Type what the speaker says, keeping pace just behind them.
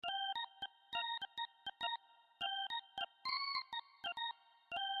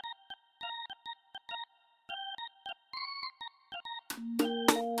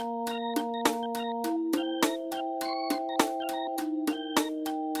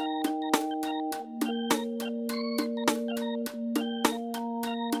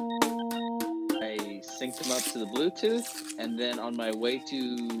synced them up to the Bluetooth, and then on my way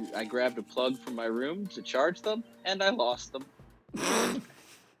I grabbed a plug from my room to charge them, and I lost them.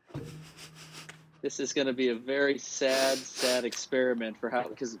 This is going to be a very sad experiment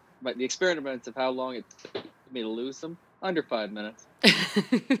because the experiments of how long it took me to lose them, under 5 minutes.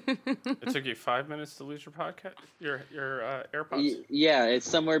 It took you 5 minutes to lose your podcast, your AirPods? Yeah, it's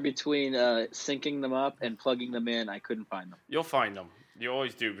somewhere between syncing them up and plugging them in. I couldn't find them. You'll find them. You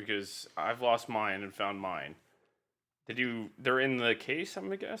always do, because I've lost mine and found mine. They're in the case, I'm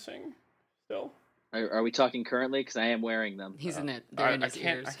guessing, still? Are we talking currently? Because I am wearing them. He's in it. They're in his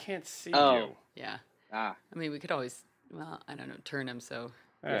ears. I can't see Oh. you. Yeah. Ah. I mean, we could always, well, I don't know, turn him so.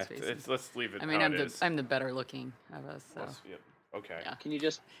 Let's leave it. I mean, how I'm the better looking of us. So. Yep. Okay. Yeah. Can you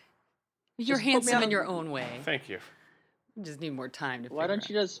just? You're Just put me handsome on- in your own way. Thank you. You just need more time to. Why don't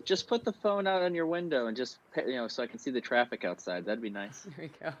you just put the phone out on your window and just so I can see the traffic outside? That'd be nice. There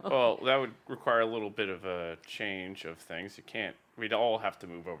you go. Well, that would require a little bit of a change of things. We'd all have to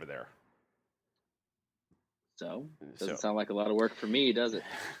move over there. So doesn't sound like a lot of work for me, does it?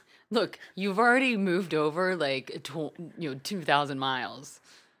 Look, you've already moved over like 2,000 miles,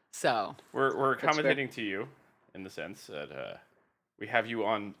 so We're accommodating to you in the sense that we have you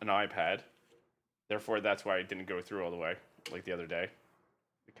on an iPad. Therefore, that's why it didn't go through all the way, like the other day.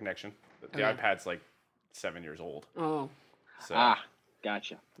 The connection. The Okay. iPad's like 7 years old. oh, So,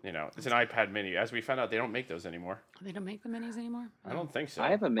 Gotcha. it's an iPad mini. As we found out, they don't make those anymore. they don't make the minis anymore. I don't think so. I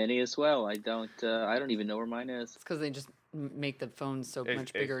have a mini as well. I don't even know where mine is. It's because they just make the phones so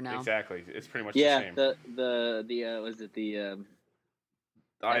much bigger now. Exactly. It's pretty much Yeah, the same. the was it the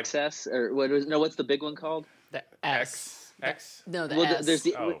I- XS or what's the big one called? The S. X. No, the Well, S. there's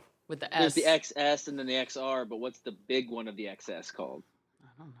the Oh, with the there's S. the XS and then the XR, but what's the big one of the XS called? I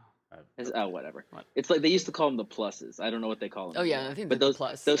don't know. Whatever. What? It's like they used to call them the pluses. I don't know what they call them. Oh, yeah, anymore. I think but they're the those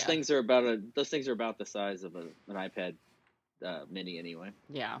plus, those yeah. things are about the size of an iPad mini anyway.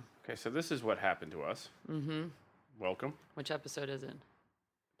 Yeah. okay, so this is what happened to us. Mm-hmm. Welcome. Which episode is it?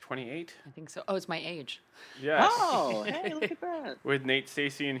 28. I think so. Oh, it's my age. Oh, Yes. hey, look at that. With Nate,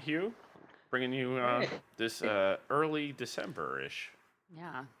 Stacy, and Hugh, bringing you Hey. this early December-ish,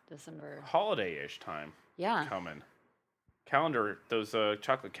 Yeah, December. holiday-ish time Yeah, coming. Calendar, those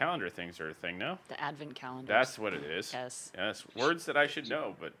chocolate calendar things are a thing now. the Advent calendar. That's what it is. Yes. Yes, words that I should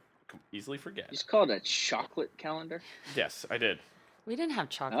know, but easily forget. You just call it a chocolate calendar? Yes, I did. We didn't have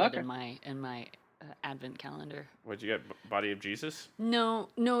chocolate Okay. in my Advent calendar. What'd you get? Body of Jesus? No,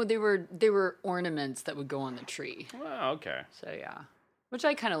 they were ornaments that would go on the tree. Well, okay. So yeah, which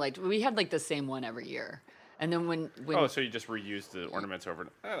I kind of liked. We had like the same one every year, and then when Oh, so you just reused the ornaments over.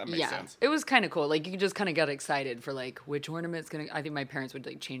 That makes sense. it was kind of cool. Like you just kind of got excited for like which ornament's gonna. I think my parents would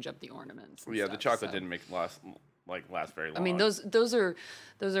like change up the ornaments. And Yeah, the stuff, chocolate so. didn't make last very long. I mean, those are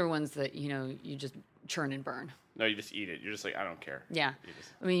ones that you just churn and burn. No, you just eat it. You're just like, I don't care. Yeah, You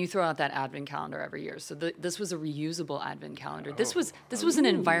just- I mean, you throw out that Advent calendar every year. So this was a reusable Advent calendar. This was an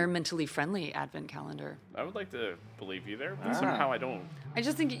environmentally friendly Advent calendar. I would like to believe you there, but somehow I don't. I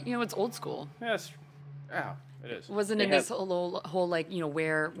just think it's old school. Yes. Yeah, it is. Wasn't They in this have- whole like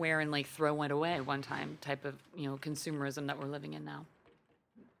wear and like throw it away one time type of consumerism that we're living in now.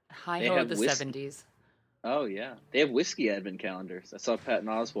 Hi They ho have the whis- 70s. Oh yeah, they have whiskey advent calendars. I saw Patton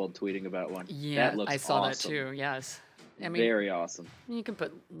Oswalt tweeting about one. Yeah, that looks I saw awesome. that too. Yes, I mean Very awesome. you can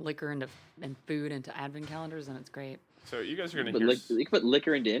put liquor and food into Advent calendars, and it's great. So you guys are gonna But hear. you can put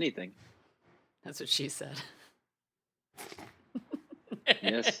liquor into anything. That's what she said.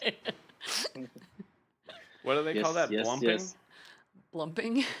 Yes. What do they call that? Yes, Blumping? yes.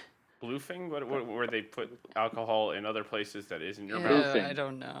 Blumping. Bloofing? What where they put alcohol in other places that isn't your Yeah, mouth? Boofing. I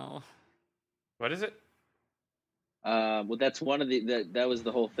don't know. What is it? Well, that's one of that was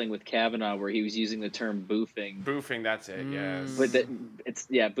the whole thing with Kavanaugh, where he was using the term boofing. Boofing. That's it. Yes. But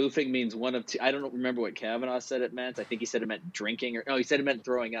boofing means one of two. I don't remember what Kavanaugh said it meant. I think he said it meant drinking, or no, he said it meant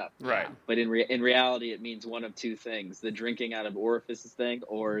throwing up. Right. But in reality, it means one of two things: the drinking out of orifices thing,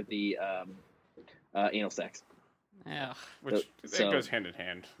 or the anal sex. Yeah. Which so- it goes hand in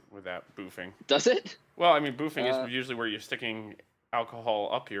hand with that boofing. Does it? Well, I mean, boofing Uh, is usually where you're sticking alcohol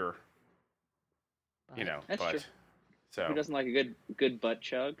up your, That's butt. true. So Who doesn't like a good butt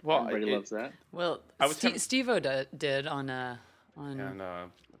chug? Well, Everybody it- loves that. Well, I was having- Steve-O did on and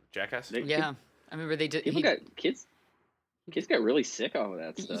Jackass. They- yeah. I remember they did. People got kids. Kids got really sick off of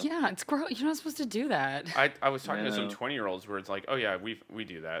that stuff. Yeah, it's gross. You're not supposed to do that. I was talking to some No. 20-years where it's like, oh yeah, we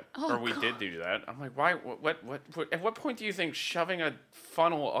do that, Oh, or we did God. do that. I'm like, why? What? At what point do you think shoving a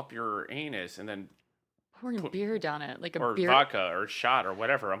funnel up your anus and then Pouring beer down it, like a or beer. vodka or shot or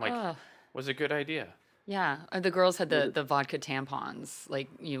whatever? I'm like, Ugh. was a good idea. Yeah, the girls had the vodka tampons. Like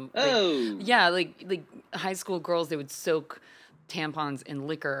Oh, yeah, like high school girls, they would soak tampons in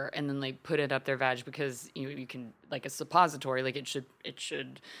liquor and then like put it up their vag because you can like a suppository, like it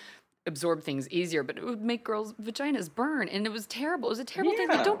should absorb things easier, but it would make girls' vaginas burn, and it was terrible. It was a terrible thing.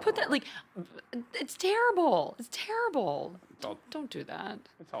 Like, Yeah. don't put that. Like, it's terrible. It's terrible. It's all, Don't do that.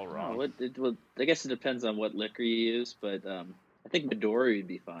 it's all oh, wrong. well, I guess it depends on what liquor you use, but I think Midori would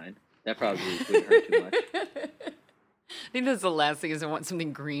be fine. That probably wouldn't hurt too much. I think that's the last thing is I want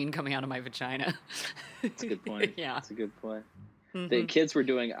something green coming out of my vagina. That's a good point. Yeah. That's a good point. The Mhm. kids were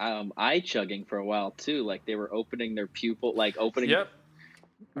doing eye chugging for a while too. Like they were opening their pupil, like opening Yep.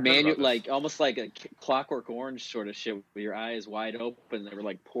 I heard manual, about this. like almost like a Clockwork Orange sort of shit, where your eye is wide open. They were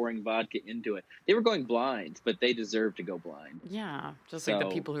like pouring vodka into it. They were going blind, but they deserved to go blind. Yeah, just like the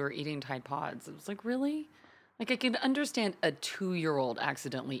So- people who are eating Tide Pods. It was like, really? Like, I can understand a 2-year-old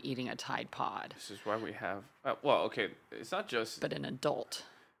accidentally eating a Tide Pod, This is why we have. Well, okay, it's not just. but an adult.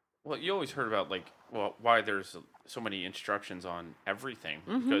 Well, you always heard about like, well, why there's so many instructions on everything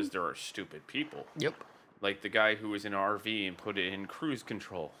Mm-hmm. because there are stupid people. Yep. Like the guy who was in an RV and put it in cruise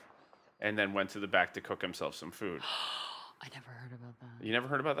control, and then went to the back to cook himself some food. I never heard about that. You never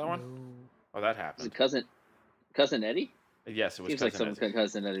heard about that one? No. Oh, that Is it happened. cousin Eddie? Yes, it was. Seems like Cousin some Eddie.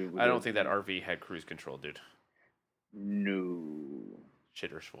 cousin Eddie. would I do don't it. think that RV had cruise control, dude. No.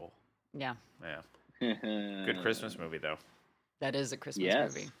 Shitter's full. Yeah, Yeah. Good Christmas movie though. that is a Christmas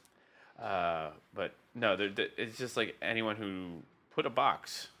Yes. movie. But no, it's just like anyone who put a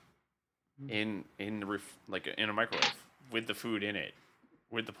box in the like in a microwave with the food in it,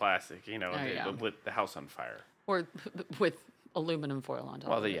 with the plastic, Oh, they yeah. lit the house on fire. Or with aluminum foil on top.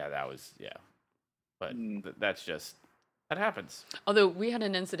 Well, of it. yeah, that was but Mm. that's just that happens. Although we had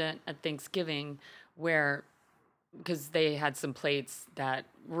an incident at Thanksgiving where, because they had some plates that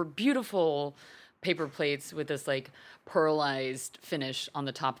were beautiful paper plates with this like pearlized finish on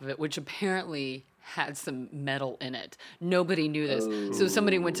the top of it, which apparently had some metal in it. Nobody knew this. So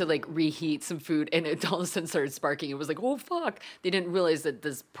somebody went to like reheat some food and it all of a sudden started sparking. It was like, oh fuck. They didn't realize that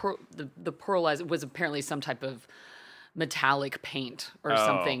this the pearlized was apparently some type of metallic paint or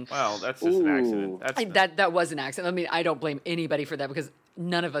something. Well, that's just an accident. Ooh. That's That was an accident. I mean, I don't blame anybody for that because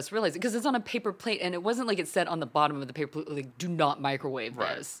none of us realized it because it's on a paper plate and it wasn't like it said on the bottom of the paper plate, like, do not microwave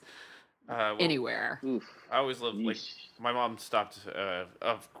Right. this well, anywhere. Oof. I always loved like Yeesh. my mom stopped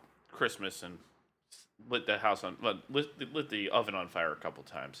of Christmas and lit the house on lit the oven on fire a couple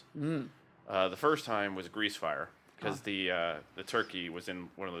times. The first time was a grease fire because the turkey was in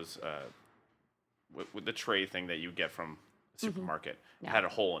one of those with the tray thing that you get from the supermarket. It Yeah. had a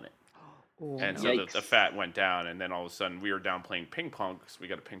hole in it, Oh, and no. so the Yikes. fat went down, and then all of a sudden we were down playing ping pong because we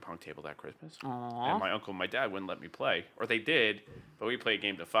got a ping pong table that Christmas. Aw. And my uncle and my dad wouldn't let me play, or they did, but we played a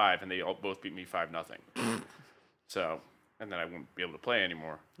game to 5, and they both beat me 5-0. So, and then I wouldn't be able to play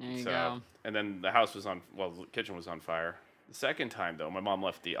anymore. There you so, go. And then the house was on, well, the kitchen was on fire. The second time though, my mom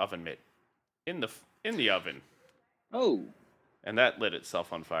left the oven mitt in the oven, Oh. and that lit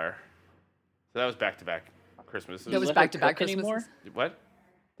itself on fire. So that was back to back Christmas. That was let her back-to-back cook anymore? Christmases. What?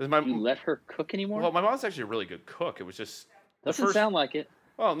 Does my You let her cook anymore? well, my mom's actually a really good cook. It was just the Doesn't first. sound like it.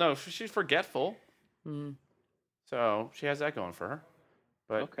 Well, no, she's forgetful, Mm. so she has that going for her.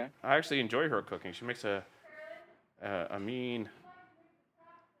 But Okay. I actually enjoy her cooking. She makes a mean.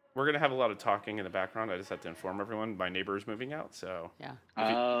 We're gonna have a lot of talking in the background. I just have to inform everyone my neighbor is moving out, so Yeah.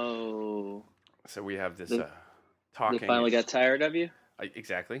 Oh. we have this They talking. They finally got tired of you?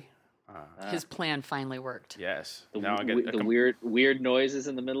 Exactly. His plan finally worked. Yes. The, Now I w- get the weird noises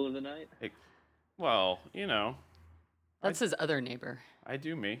in the middle of the night? Well, That's his other neighbor. I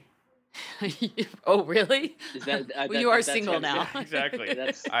do me. Oh, really? Is that, Well, you are single what- now. Exactly.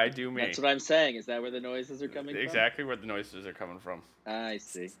 That's- I do me. That's what I'm saying. Is that where the noises are coming Exactly where the noises are coming from. from? I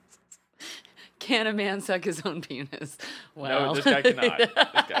see. Can a man suck his own penis? Well, No, this guy cannot.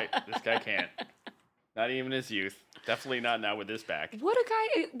 This guy can't. Not even his youth. Definitely not now with this back. Would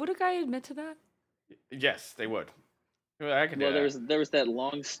a guy admit to that? Yes, they would. Well, I can do Well, that. there was that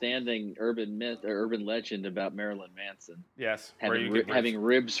long-standing urban myth or urban legend about Marilyn Manson Yes, where you having get having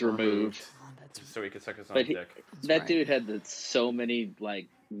ribs removed. Oh, that's so he could suck his own But he- dick. That right. dude had so many like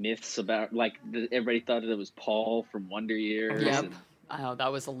myths about everybody thought it was Paul from Wonder Years. Yep. and Oh,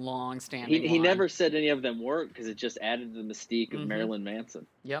 that was a long-standing. he one. never said any of them worked because it just added to the mystique of Mhm. Marilyn Manson.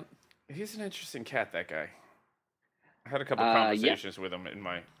 Yep. He's an interesting cat, that guy. I had a couple Yeah. conversations with him in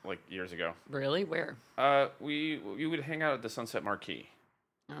my years ago. Really? Where? We would hang out at the Sunset Marquee.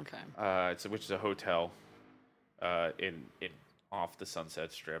 Okay. Which is a hotel in off the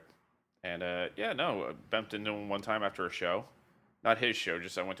Sunset Strip. And I bumped into him one time after a show. Not his show,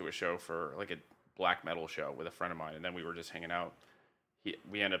 just I went to a show for like a black metal show with a friend of mine, and then we were just hanging out.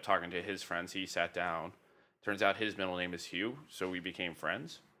 We ended up talking to his friends. He sat down. Turns out his middle name is Hugh, so we became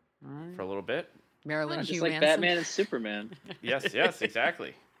friends for a little bit. Marilyn just Hugh like Manson. Batman and Superman. Yes,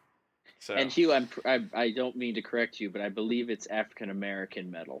 exactly. So, And Hugh, I don't mean to correct you, but I believe it's African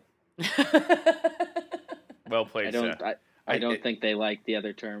American metal. well played, I don't think they like the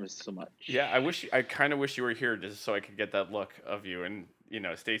other terms so much. Yeah, I kind of wish you were here just so I could get that look of you, and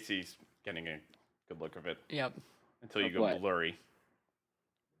Stacy's getting a good look of it. Yep. Until you Of go what? blurry.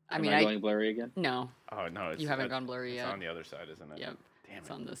 Am I going blurry again? No. Oh no, You haven't gone blurry it's yet. on the other side, isn't it? Yep. Damn It's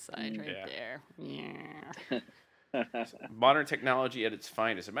it. on this side right there. Yeah. Modern technology at its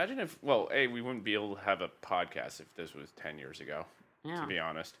finest. Imagine if, we wouldn't be able to have a podcast if this was 10 years ago. Yeah. To be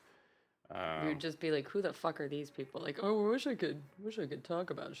honest. We would just be like, who the fuck are these people? Like, oh, I wish I could talk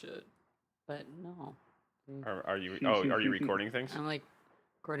about shit. But no. Are you recording things? I'm like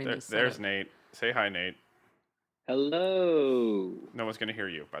recording this. There's Nate. Say hi, Nate. Hello. No one's gonna hear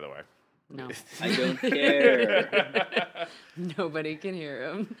you, by the way. No. I don't care. Nobody can hear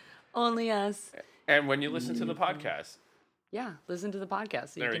him. Only us. And when you listen to the podcast, Yeah, listen to the podcast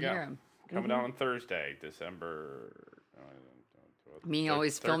so you There can we go. hear him. coming out on Thursday, December. Me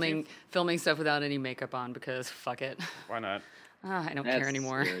always 13th? filming stuff without any makeup on because fuck it. Why not? I don't That's care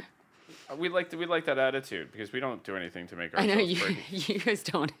anymore. good. We like that attitude because we don't do anything to make I ourselves know pretty. you guys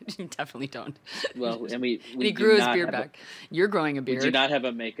don't. You definitely don't. Well, and we And he do grew his not beard have a- back. You're growing a We beard. do not have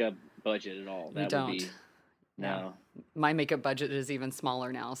a makeup budget at all. That don't. would be no. My makeup budget is even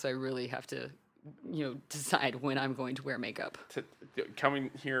smaller now, so I really have to, decide when I'm going to wear makeup.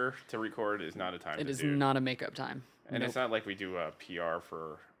 Coming here to record is not a time It to is do. not a makeup time. And it's Nope. not like we do a PR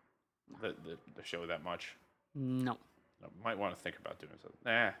for the show that much. No. Might want to think about doing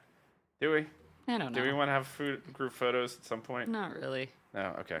something. Do we? I don't know. Do we want to have group photos at some point? Not really.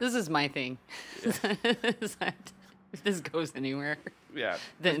 No. Okay. This is my thing. If this goes anywhere, Yeah.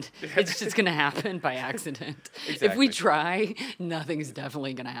 then it's just going to happen by accident. If Exactly. we try, nothing's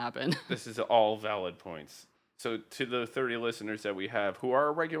definitely going to happen. This is all valid points. So to the 30 listeners that we have, who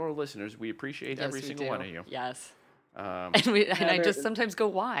are regular listeners, we appreciate Yes, every we single do. one of you. Yes. Um, And I there- just sometimes go,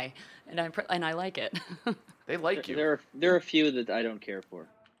 why? And I like it. they like you. There are a few that I don't care for.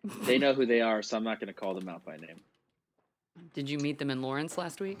 They know who they are, so I'm not going to call them out by name. Did you meet them in Lawrence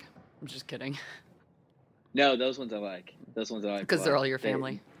last week? I'm just kidding. No, those ones I like. Those ones I like. Because a they're lot. all your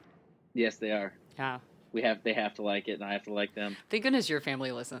family. Yes, they are. Yeah. They have to like it, and I have to like them. Thank goodness your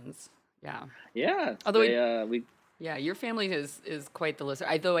family listens. Yeah. Yeah. Although we Yeah, your family is quite the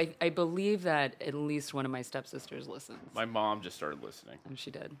listener. Though I believe that at least one of my stepsisters listens. My mom just started listening. And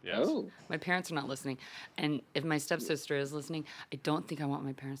she did. Yes. Oh, My parents are not listening. And if my stepsister is listening, I don't think I want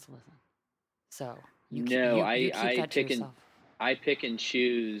my parents to listen. So you keep, No, you keep I that to pick and- yourself. I pick and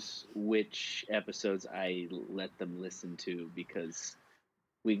choose which episodes I let them listen to because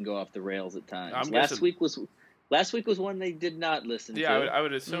we can go off the rails at times. I'm Last guessing- week was one they did not listen Yeah, to. I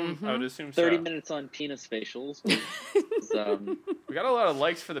would assume. I would assume so. 30 minutes on penis facials. Was, We got a lot of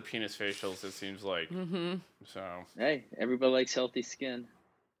likes for the penis facials. It seems like. Mm-hmm. So hey, everybody likes healthy skin.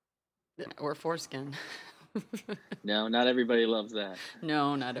 Or foreskin. No, not everybody loves that.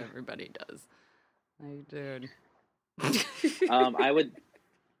 No, not everybody does. Like, dude.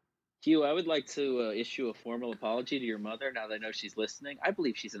 Hugh, I would like to issue a formal apology to your mother now that I know she's listening. I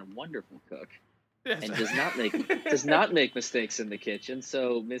believe she's a wonderful cook yes. and does not make mistakes in the kitchen.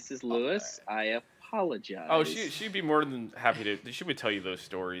 So, Mrs. Lewis, I apologize. Oh, she'd be more than happy to. She would tell you those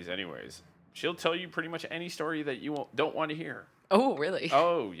stories anyways. She'll tell you pretty much any story that you don't want to hear. Oh, really?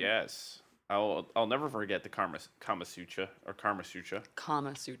 Oh yes, I'll never forget the Kama Sutra Kama Sutra.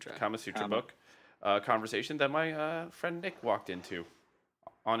 Kama Sutra book conversation that my friend Nick walked into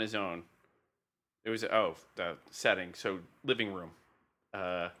on his own. It was the setting, so living room.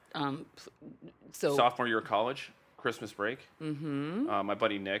 So. Sophomore year of college, Christmas break. Mm-hmm. My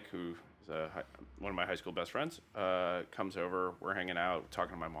buddy Nick, who is one of my high school best friends, comes over. We're hanging out,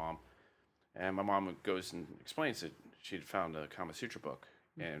 talking to my mom. And my mom goes and explains that she'd found a Kama Sutra book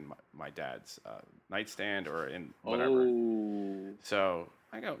in my dad's nightstand or in whatever. Oh. So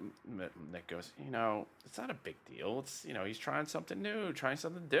I go, Nick goes, it's not a big deal. It's, he's trying something new, trying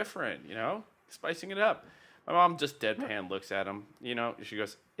something different, spicing it up. My mom just deadpan looks at him, she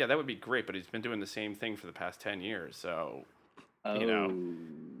goes, yeah, that would be great, but he's been doing the same thing for the past 10 years. So,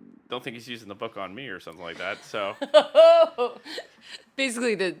 don't think he's using the book on me or something like that. So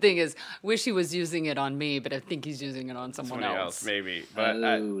Basically, the thing is, wish he was using it on me, but I think he's using it on someone somebody else. maybe. But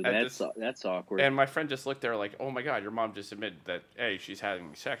That's awkward. and my friend just looked there like, oh my God, your mom just admitted that A, she's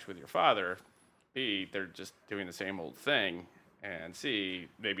having sex with your father. B, they're just doing the same old thing. and C,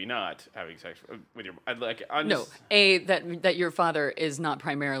 maybe not having sex with your. I'd like. I'm No, just- A, that your father is not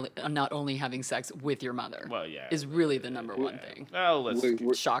not only having sex with your mother. Well, yeah. Is really the number one thing. Well,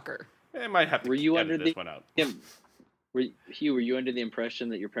 let's. Shocker. I might have to Were you edit under this the- one out. Hugh, were you under the impression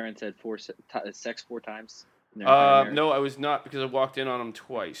that your parents had sex 4 times? In their entire marriage? No, I was not because I walked in on them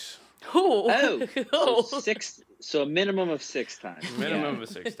twice. Oh, Oh. so 6. So a minimum of 6 times. Minimum of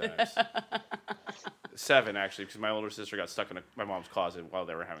 6 times. 7 actually, because my older sister got stuck in my mom's closet while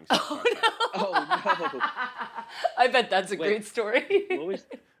they were having sex. Oh no! I bet that's a Wait. great story.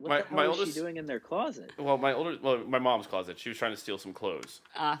 What the my hell was oldest- she doing in their closet? Well, my mom's closet. She was trying to steal some clothes.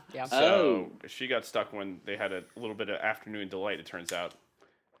 Yeah. So she got stuck when they had a little bit of afternoon delight. It turns out.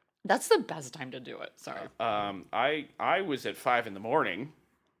 That's the best time to do it. Sorry. I was at 5 in the morning.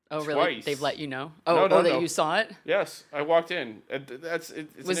 Oh, really? twice. They've let you know? No, That no. you saw it? Yes, I walked in. It's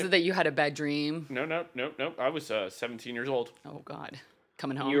Was it that you had a bad dream? No. I was 17 years old. Oh, God.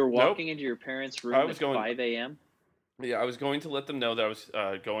 Coming home? You were walking into your parents' room I was at going- 5 a.m. Yeah, I was going to let them know that I was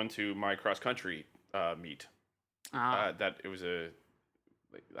going to my cross country meet. That it was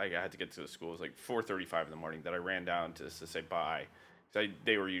I had to get to the school. It was like 4:35 in the morning that I ran down to say bye.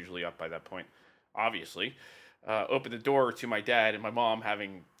 They were usually up by that point, obviously. Opened the door to my dad and my mom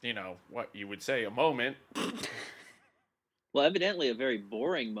having, what you would say, a moment. Well, evidently a very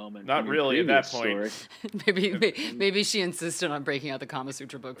boring moment. Not from your really at that previous point. story. maybe she insisted on breaking out the Kama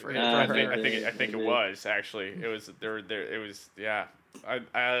Sutra book for him. I for think her. I think it Maybe. was actually. It was there. It was yeah.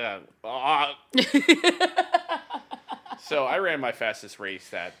 So I ran my fastest race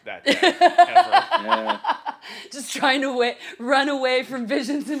that day ever. Yeah. Just trying to run away from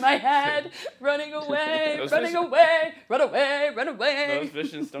visions in my head. Running away, Those running visions- away, run away, run away. Those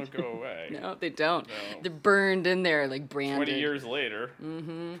visions don't go away. No, they don't. No. They're burned in there like branded. 20 years later,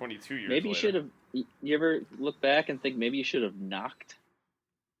 22 years Maybe you later. should have. You ever look back and think maybe you should have knocked?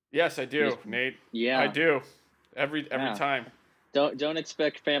 Yes, I do, Nate. Yeah. I do. Every Yeah. time. Don't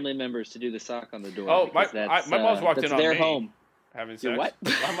expect family members to do the sock on the door. Oh, because that's, my mom's walked that's in on their me. home. Having sex. Your what?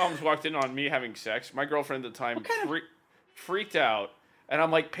 My mom's walked in on me having sex. My girlfriend at the time freaked out. And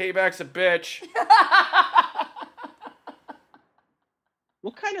I'm like, payback's a bitch.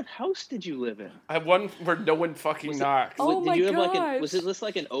 What kind of house did you live in? I had one where no one fucking knocked. Oh Did my you have gosh. was it just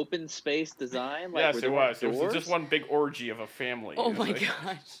like an open space design? Like, Yes, where it there weren't was. It was doors? just one big orgy of a family. Oh It was my like-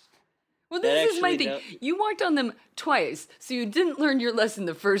 gosh. Well, That this is my actually thing. You walked on them twice, so you didn't learn your lesson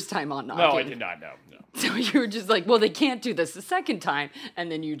the first time on knocking. No, I did not. No. So you were just like, well, they can't do this the second time, and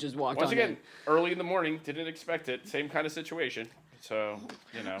then you just walked Once on again, them. early in the morning, didn't expect it. Same kind of situation. So,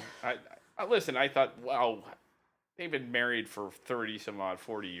 I listen, I thought, wow, they've been married for 30 some odd,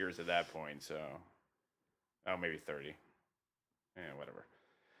 40 years at that point. So, maybe 30. Whatever.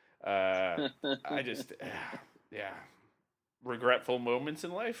 I just, yeah. Regretful moments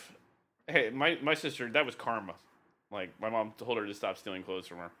in life. Hey, my sister, that was karma. Like, my mom told her to stop stealing clothes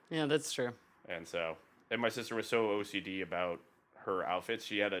from her. Yeah, that's true. And my sister was so OCD about her outfits.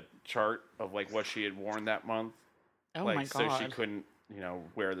 She had a chart of like what she had worn that month. Oh like, my god. So she couldn't,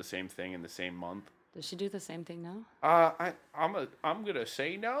 wear the same thing in the same month. Does she do the same thing now? I'm gonna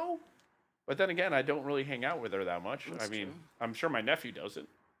say no, but then again, I don't really hang out with her that much. That's I mean, true. I'm sure my nephew does it.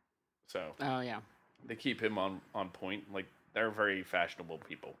 So Oh yeah. they keep him on point. Like they're very fashionable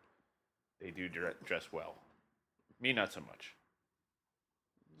people. They do dress well. Me, not so much.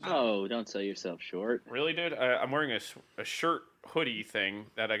 Oh, don't sell yourself short. Really, dude? I'm wearing a shirt hoodie thing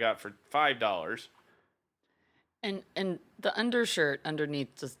that I got for $5. And the undershirt underneath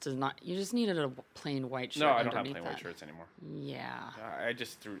just does not. You just needed a plain white shirt. No, I don't have underneath plain that. white shirts anymore. Yeah. I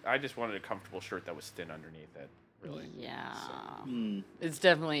just wanted a comfortable shirt that was thin underneath it. Really. Yeah. Hmm. It's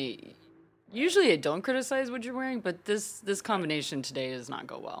definitely. Usually I don't criticize what you're wearing, but this combination today does not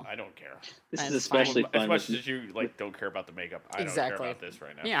go well. I don't care. This That's is especially As fun. much with- as you don't care about the makeup, I don't Exactly. care about this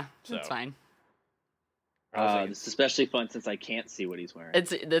right now. Yeah, So, that's fine. I was like, this is especially fun since I can't see what he's wearing.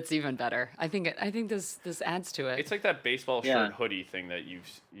 That's even better. I think this adds to it. it's like that baseball Yeah. shirt hoodie thing that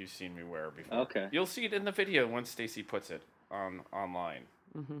you've seen me wear before. Okay. You'll see it in the video once Stacy puts it online.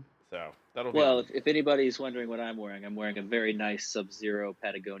 Mm-hmm. So that'll be Well, on. if anybody's wondering what I'm wearing a very nice Sub-Zero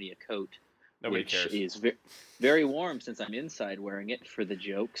Patagonia coat, Nobody which cares. is very warm since I'm inside wearing it for the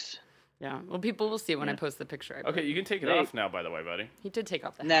jokes. Yeah. Well, people will see it when I Yeah. post the picture. I Okay, you can take it Hey. off now. By the way, buddy. He did take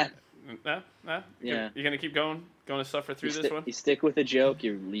off the Nah, hat. Nah. Yeah. You gonna keep going to suffer through this one? You stick with a joke,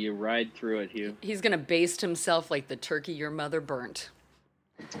 you ride through it, Hugh. He's gonna baste himself like the turkey your mother burnt.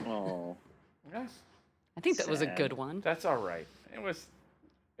 Oh, Yeah, I think that was a Sad. good one. that's all right.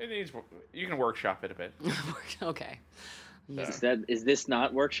 It needs. You can workshop it a bit. Okay. Is this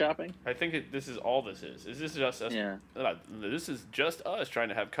not workshopping? I think this is all this is. Is this just us? Yeah. This is just us trying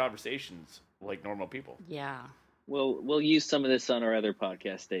to have conversations like normal people. Yeah. We'll use some of this on our other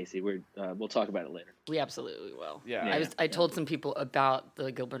podcast, Stacy. We'll talk about it later. We absolutely will. Yeah. I told some people about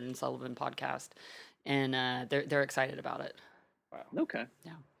the Gilbert and Sullivan podcast, and they're excited about it. Wow. Okay.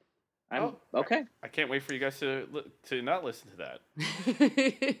 Yeah. Okay. I can't wait for you guys to not listen to that.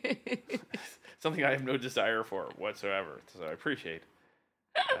 Something I have no desire for whatsoever. So I appreciate.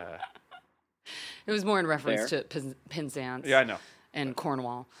 It was more in reference to Penzance. Yeah, I know. And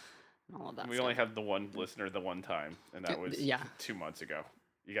Cornwall. All of that We stuff. only had the one listener the one time, and that was 2 months ago.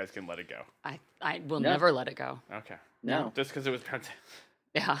 You guys can let it go. I will never let it go. Okay. No. Just because it was Penzance.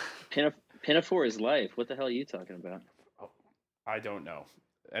 Yeah. Pinafore is life. What the hell are you talking about? Oh, I don't know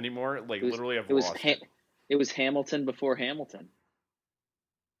anymore. Like It was, literally, I've it was lost it. It was Hamilton before Hamilton.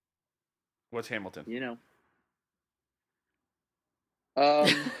 What's Hamilton? You know.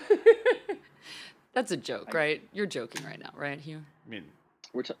 That's a joke, right? You're joking right now, right, Hugh? I mean,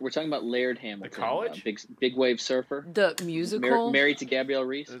 we're talking about Laird Hamilton, The college? big wave surfer, The musical. married to Gabrielle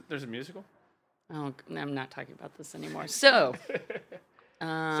Reese. there's a musical. Oh, I'm not talking about this anymore. So.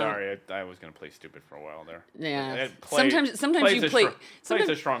 Sorry, I was gonna play stupid for a while there. Yeah. Play, Sometimes you play. Play's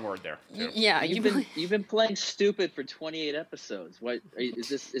a strong word there. Too. Yeah, You've been playing stupid for 28 episodes. What is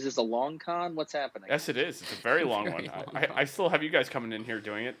this? Is this a long con? What's happening? Yes, it is. It's a very long Very one. long I still have you guys coming in here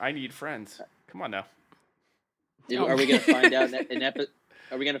doing it. I need friends. Come on now. Are we going to find out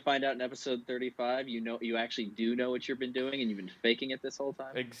Are we going to find out in episode 35? You actually do know what you've been doing, and you've been faking it this whole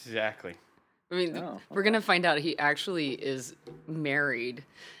time. Exactly. I mean, we're going to find out he actually is married,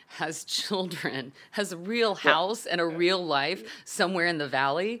 has children, has a real house and a real life somewhere in the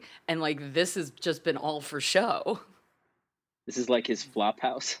valley. And like, this has just been all for show. This is like his flop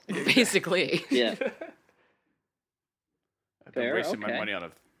house. Basically. Yeah. I've been wasting my money on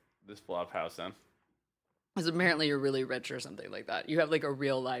this flop house then. Because apparently you're really rich or something like that. You have like a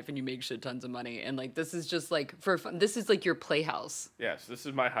real life and you make shit tons of money. And like, this is just like for fun. This is like your playhouse. Yes, this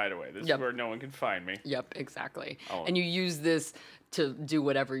is my hideaway. This is where no one can find me. Yep, exactly. Oh. And you use this to do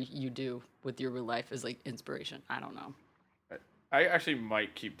whatever you do with your real life as like inspiration. I don't know. I actually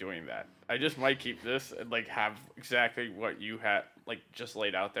might keep doing that. I just might keep this and like have exactly what you had like just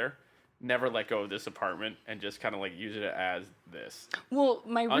laid out there. Never let go of this apartment and just kind of like use it as this. Well,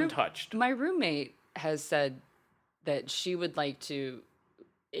 untouched. My roommate has said that she would like to,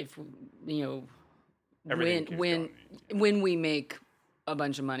 if you know, when we make a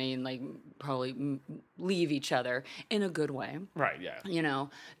bunch of money and like probably leave each other in a good way. Right. Yeah. You know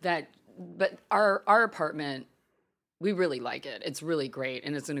that, but our apartment, we really like it. It's really great,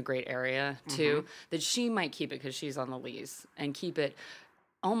 and it's in a great area too. Mm-hmm. That she might keep it because she's on the lease and keep it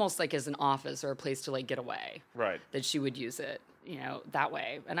almost like as an office or a place to like get away. Right. That she would use it, you know, that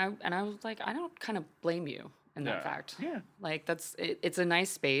way. And I was like, I don't kind of blame you in that fact. Yeah. Like it's a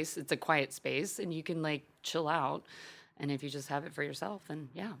nice space. It's a quiet space, and you can like chill out. And if you just have it for yourself, then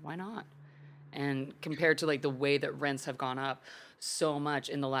yeah, why not? And compared to like the way that rents have gone up so much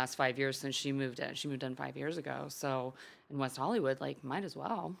in the last 5 years since she moved in 5 years ago. So in West Hollywood, like might as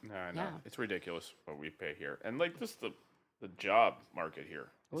well. No, it's ridiculous what we pay here, and like just the job market here.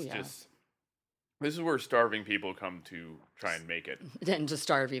 It's just this is where starving people come to try and make it. And to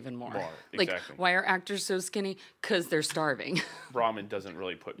starve even more. Exactly. Like, why are actors so skinny? Because they're starving. Ramen doesn't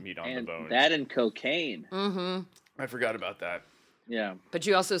really put meat on the bone. That and cocaine. Mm-hmm. I forgot about that. Yeah. But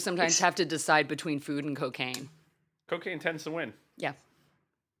you also sometimes have to decide between food and cocaine. Cocaine tends to win. Yeah.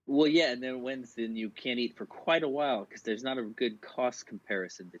 Well, yeah, and then it wins, then you can't eat for quite a while because there's not a good cost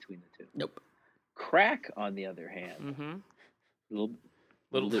comparison between the two. Nope. Crack, on the other hand, mm-hmm. a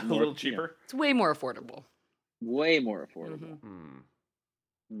little more, cheaper. You know, it's way more affordable. Way more affordable.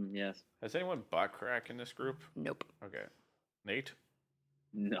 Mm-hmm. Yes. Has anyone bought crack in this group? Nope. Okay. Nate?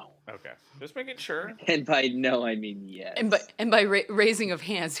 No. Okay. Just making sure. And by no, I mean yes. And by raising of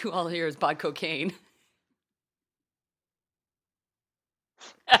hands, who all here has bought cocaine?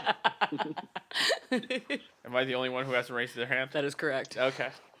 Am I the only one who hasn't raised their hand? That is correct. Okay.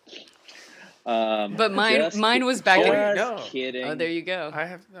 But mine was back in. Kidding. Oh, there you go. I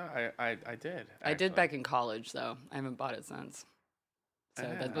have no. I did. Actually. I did back in college though. I haven't bought it since. So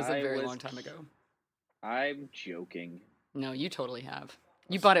that was a very long time ago. I'm joking. No, you totally have.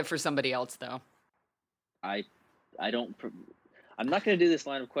 You bought it for somebody else though. I don't. I'm not going to do this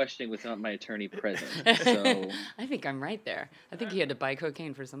line of questioning without my attorney present. So I think I'm right there. I think he had to buy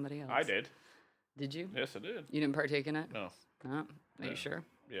cocaine for somebody else. I did. Did you? Yes, I did. You didn't partake in it? No. No. Are you sure?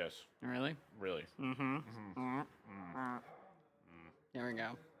 Yes. Really? Really. Mm-hmm. There we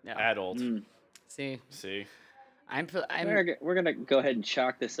go. Yeah. Adult. See. We're gonna go ahead and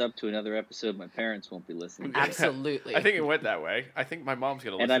chalk this up to another episode. My parents won't be listening. Absolutely. I think it went that way. I think my mom's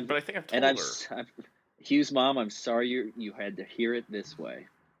gonna listen, but I think I've told her. Hugh's mom, I'm sorry you had to hear it this way.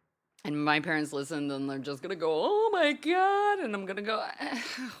 And my parents listened, and they're just gonna go, "Oh my god!" And I'm gonna go,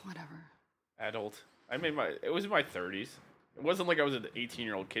 whatever. Adult. It was in my 30s. It wasn't like I was an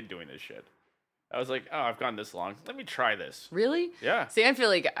 18-year-old kid doing this shit. I was like, oh, I've gone this long. Let me try this. Really? Yeah. See, I feel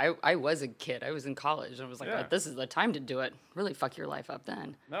like I was a kid. I was in college, and I was like, Yeah. this is the time to do it. Really fuck your life up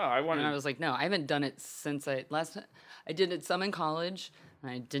then. No, I wanted. And I was like, no, I haven't done it since I did it some in college,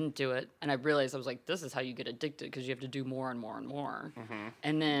 and I didn't do it. And I realized I was like, this is how you get addicted, because you have to do more and more and more. Mm-hmm.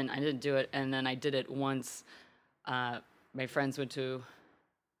 And then I didn't do it, and then I did it once. My friends went to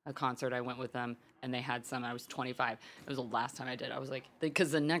a concert. I went with them, and they had some. I was 25. It was the last time I did. I was like,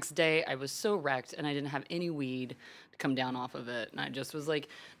 because the next day I was so wrecked, and I didn't have any weed to come down off of it, and I just was like,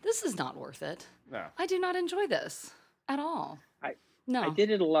 this is not worth it. No. I do not enjoy this at all. No. I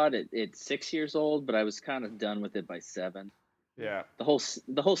did it a lot at 6 years old, but I was kind of done with it by 7. Yeah. The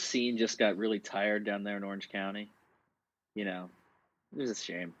whole scene just got really tired down there in Orange County. You know, it was a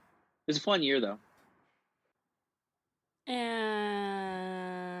shame. It was a fun year though.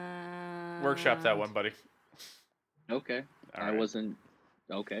 And Workshop that one, buddy. Okay. All I right. wasn't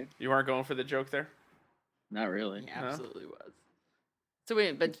okay. You weren't going for the joke there? Not really. He absolutely was. So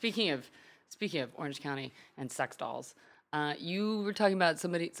wait, but speaking of Orange County and sex dolls, you were talking about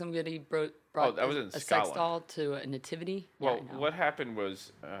somebody brought that was in a sex Scotland. doll to a nativity. Well, Yeah, I know. what happened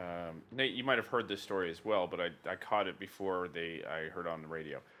was, Nate, you might have heard this story as well, but I caught it before I heard on the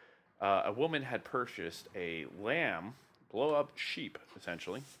radio. A woman had purchased a lamb, blow-up sheep,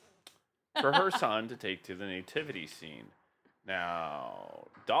 essentially, for her son to take to the nativity scene. Now,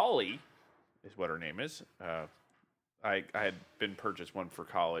 Dolly is what her name is. I had been purchased one for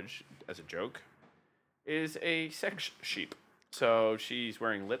college as a joke. Is a sex sheep. So she's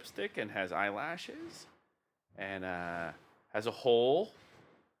wearing lipstick and has eyelashes and has a hole.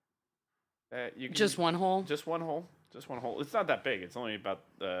 That you can, Just one hole. Just one hole. Just one hole. It's not that big. It's only about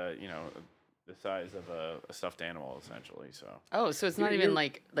the size of a stuffed animal, essentially. So. Oh, so it's not even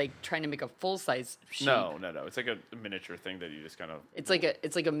like trying to make a full size sheep. No. It's like a miniature thing that you just kind of. It's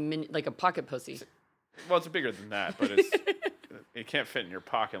like a mini, like a pocket pussy. Well, it's bigger than that, but it can't fit in your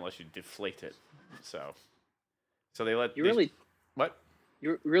pocket unless you deflate it. So they let what?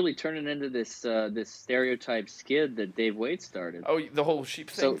 You're really turning into this stereotype skid that Dave Waite started. Oh, the whole sheep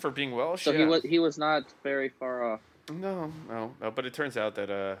thing for being Welsh. So yeah. he was not very far off. No. But it turns out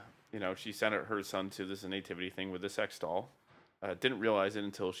that she sent her son to this nativity thing with a sex doll. Didn't realize it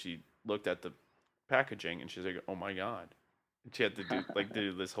until she looked at the packaging and she's like, "Oh my god!" And she had to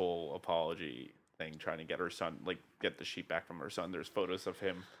do this whole apology thing, trying to get her son get the sheep back from her son. There's photos of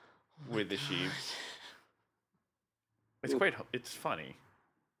him with the sheep. It's funny.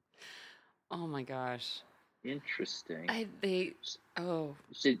 Oh my gosh. Interesting.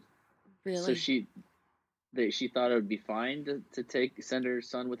 Really? So she thought it would be fine to send her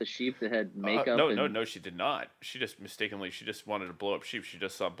son with a sheep that had makeup. No, she did not. She just wanted to blow up sheep. She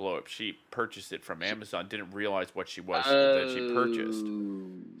just saw blow up sheep, purchased it from Amazon, didn't realize what she was that she purchased.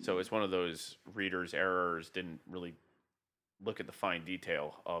 So it's one of those reader's errors. Didn't really look at the fine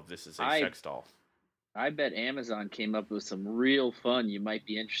detail of this is a sex doll. I bet Amazon came up with some real fun. You might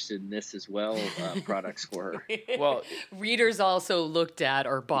be interested in this as well. Products for her. Well, readers also looked at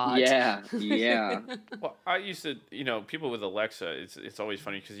or bought. Yeah. Well, I used to, people with Alexa. It's always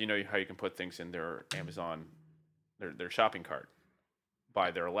funny because you know how you can put things in their Amazon, their shopping cart,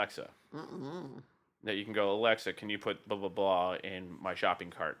 by their Alexa. That you can go, Alexa, can you put blah blah blah in my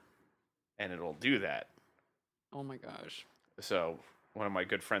shopping cart, and it'll do that. Oh my gosh. So one of my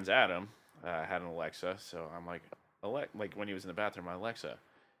good friends, Adam, had an Alexa, so I'm like when he was in the bathroom, Alexa,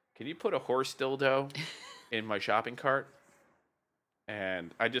 can you put a horse dildo in my shopping cart?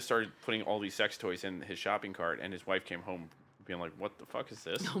 And I just started putting all these sex toys in his shopping cart, and his wife came home being like, "What the fuck is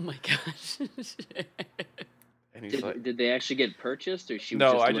this?" Oh my gosh. And he's did they actually get purchased, or she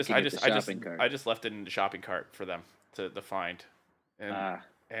was just looking at the shopping cart? I just left it in the shopping cart for them to find,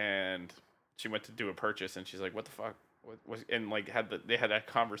 and she went to do a purchase, and she's like, "What the fuck?" They had that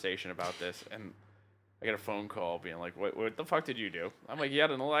conversation about this, and I got a phone call being like, "What the fuck did you do?" I'm like, "You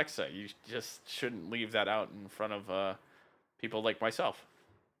had an Alexa. You just shouldn't leave that out in front of people like myself."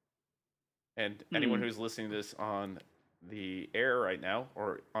 And anyone who's listening to this on the air right now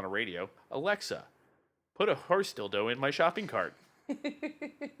or on a radio, Alexa, put a horse dildo in my shopping cart.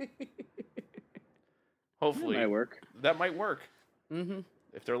 Hopefully, that might work. Mm-hmm.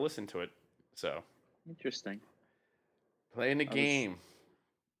 If they're listening to it. So interesting. Playing the game.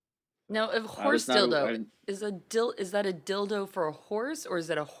 Now, a I was horse not. dildo is that a dildo for a horse or is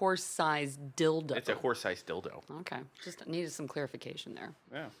it a horse-sized dildo? It's a horse-sized dildo. Okay, just needed some clarification there.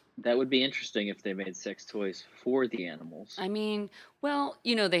 Yeah. That would be interesting if they made sex toys for the animals. I mean, well,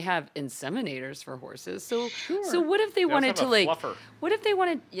 they have inseminators for horses. So Sure. what if they also wanted have to a like fluffer. what if they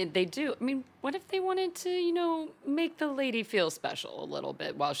wanted yeah, they do. I mean, what if they wanted to, make the lady feel special a little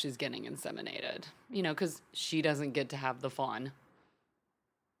bit while she's getting inseminated? Cuz she doesn't get to have the fun.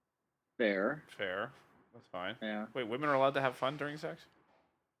 Fair. That's fine. Yeah. Wait, women are allowed to have fun during sex?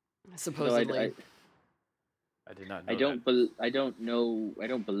 No, Supposedly. I did not know I don't. I don't know. I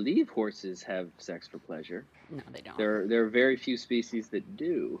don't believe horses have sex for pleasure. No, they don't. There are very few species that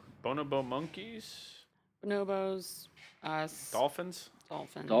do. that. Bonobo monkeys? Bonobos, us, Dolphins?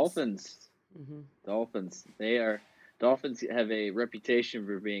 dolphins. Dolphins. Mhm. Dolphins. Dolphins have a reputation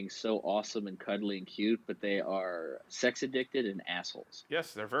for being so awesome and cuddly and cute, but they are sex addicted and assholes.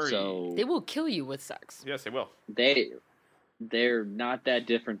 Yes, they're very... So They will kill you with sex. Yes, they will. they're not that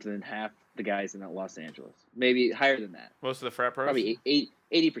different than half the guys in Los Angeles. Maybe higher than that. Most of the frat bros? Probably 80%.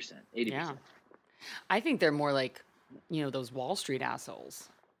 80%. Yeah. I think they're more like, those Wall Street assholes.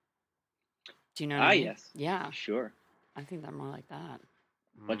 Do you know what I mean? Yes. Yeah, Sure. I think they're more like that.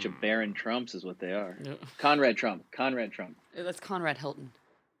 Bunch of Baron Trumps is what they are. No. Conrad Trump. That's Conrad Hilton.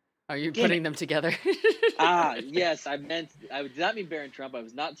 Are you Damn putting it. them together? Yes, I did not mean Baron Trump. I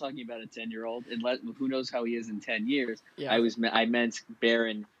was not talking about a 10-year-old. Who knows how he is in 10 years. Yeah. I meant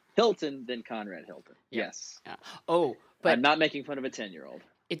Baron Hilton, then Conrad Hilton. Yeah. Yes. Yeah. Oh, but I'm not making fun of a 10-year-old.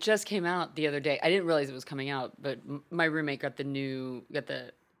 it just came out the other day. I didn't realize it was coming out, but my roommate got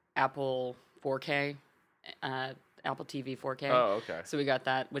the Apple 4K, Apple TV 4K. Oh, okay. So we got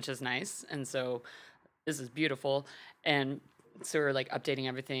that, which is nice. And so this is beautiful. And so we're like updating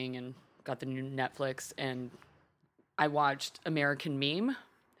everything and got the new Netflix. And I watched American Meme.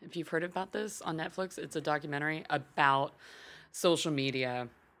 If you've heard about this on Netflix, it's a documentary about social media.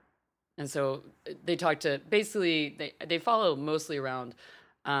 And so they talk to basically, they follow mostly around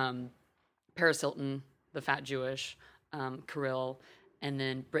Paris Hilton, the fat Jewish, Kirill, and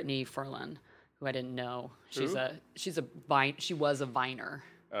then Brittany Furlan, who I didn't know. She was a Viner,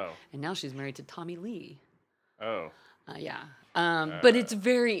 Oh. and now she's married to Tommy Lee. Oh. Yeah. But it's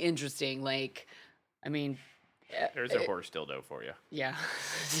very interesting. Like, I mean, There's a horse dildo for you. yeah,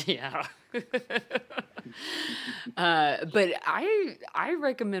 yeah. But I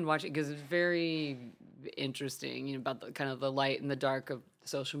recommend watching because it's very interesting, about the kind of the light and the dark of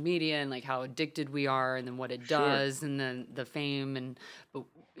social media and like how addicted we are, and then what it does, and then the fame and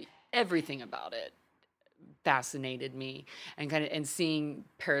everything about it fascinated me, and seeing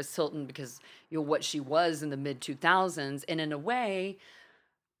Paris Hilton because what she was in the mid 2000s, and in a way.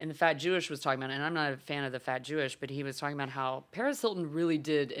 And the Fat Jewish was talking about it, and I'm not a fan of the Fat Jewish, but he was talking about how Paris Hilton really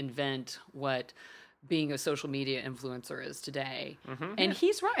did invent what being a social media influencer is today. Mm-hmm. And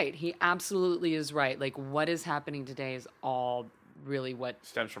he's right. He absolutely is right. Like, what is happening today is all really what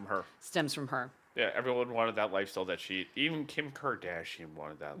Stems from her. stems from her. Yeah, everyone wanted that lifestyle even Kim Kardashian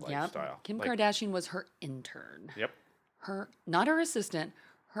wanted that Yep. lifestyle. Kim Kardashian was her intern. Yep. Not her assistant,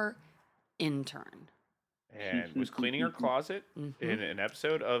 her intern. And was cleaning her closet Mm-hmm. in an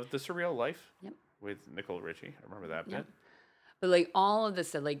episode of The Surreal Life Yep. with Nicole Richie. I remember that Yep. bit. But like all of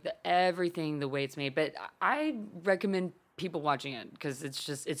this, like everything, the way it's made. But I recommend people watching it because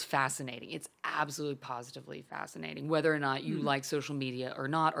it's fascinating. It's absolutely positively fascinating. Whether or not you like social media or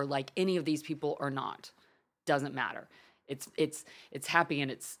not, or like any of these people or not, doesn't matter. It's happy and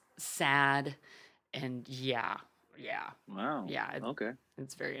it's sad, and yeah. Wow. Yeah, Okay.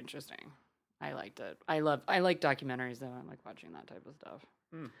 It's very interesting. I liked it. I like documentaries though. I like watching that type of stuff.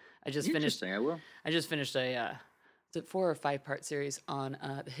 I just finished. Interesting. I will. I just finished a is it 4 or 5 part series on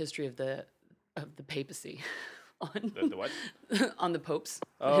the history of the papacy, on The what? on the popes,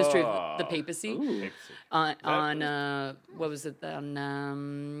 the history of the Oh. papacy. Ooh. On what was it on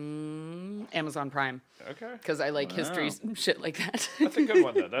Amazon Prime, Okay. because I like history shit like that. That's a good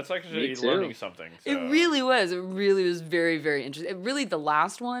one, though. That's actually Me too. learning something. It so- really was. It really was very, very interesting. The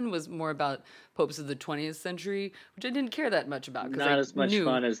last one was more about popes of the 20th century, which I didn't care that much about. 'Cause Not I as much knew-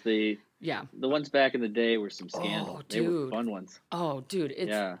 fun as the Yeah. ones back in the day were some scandal. Oh, They were dude. fun ones. Oh, dude. It's,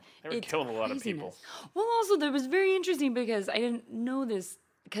 Yeah. They were it's killing a lot of people. craziness. Well, also, that was very interesting because I didn't know this,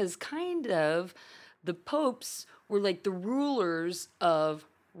 because kind of the popes were like the rulers of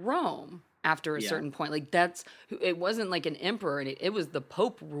Rome after a Yeah. certain point. Like it wasn't like an emperor, and it was the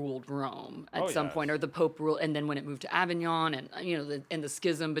Pope ruled Rome at Oh, some yes. point, or the Pope ruled, and then when it moved to Avignon, and the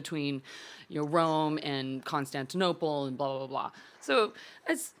schism between Rome and Constantinople, and blah blah blah. So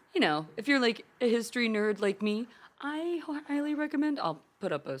it's if you're like a history nerd like me, I highly recommend. I'll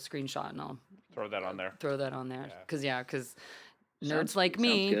put up a screenshot and I'll Throw that on there. throw that on there. Because nerds Sounds- like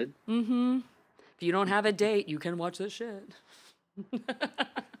me. sounds good. Mm-hmm. If you don't have a date, you can watch this shit.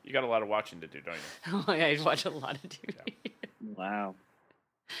 You got a lot of watching to do, don't you? Oh, yeah, I watch a lot of TV. Wow.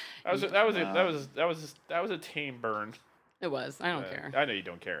 That was a tame burn. It was. I don't care. I know you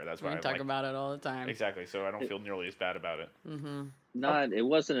don't care. That's why We I talk like about it all the time. exactly. So I don't feel nearly as bad about it. Not. It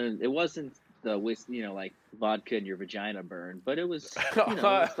wasn't. It wasn't the like vodka in your vagina burn, but it was. It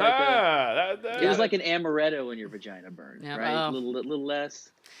was like an amaretto in your vagina burn, Yeah, right? oh. A little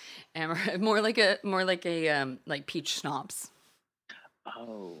less. More like a like peach schnapps.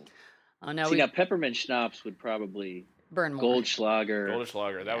 Oh. Oh no, See, now peppermint schnapps would probably burn more. Goldschlager.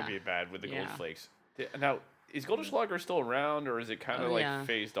 Goldschlager, that would Yeah. be bad with the gold Yeah. flakes. Now, is Goldschlager still around, or is it kind of yeah.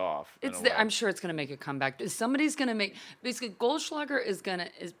 phased off? in It's a way? I'm sure it's gonna make a comeback. Somebody's gonna make basically Goldschlager is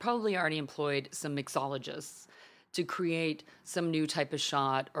probably already employed some mixologists to create some new type of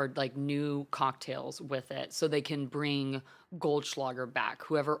shot or like new cocktails with it, so they can bring Goldschlager back.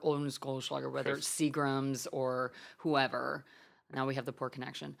 Whoever owns Goldschlager, whether it's Seagram's or whoever. Now we have the poor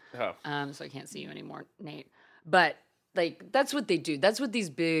connection, Oh. so I can't see you anymore, Nate. But like that's what they do. That's what these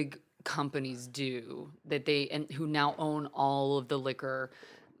big companies do. Who now own all of the liquor.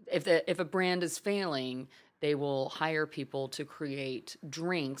 If a brand is failing, they will hire people to create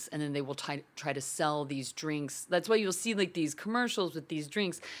drinks, and then they will try to sell these drinks. That's why you'll see like these commercials with these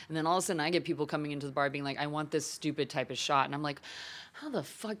drinks, and then all of a sudden I get people coming into the bar being like, "I want this stupid type of shot," and I'm like, "How the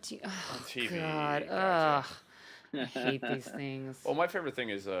fuck do you?" Oh, TV, God, gotcha. I hate these things. Well, my favorite thing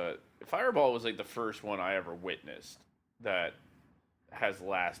is Fireball was like the first one I ever witnessed that has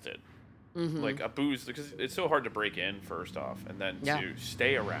lasted. Like a booze, because it's so hard to break in first off, and then Yeah. to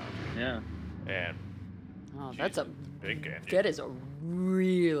stay around. Yeah. And Oh, that's a big Andy. that is a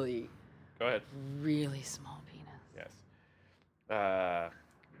really Go ahead. really small penis. Yes.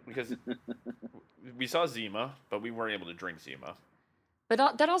 Because we saw Zima, but we weren't able to drink Zima.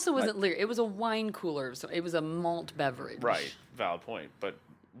 But that also wasn't liquor. It was a wine cooler, so it was a malt beverage. Right. Valid point. But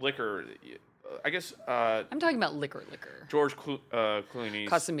liquor, I guess I'm talking about liquor. George Clooney's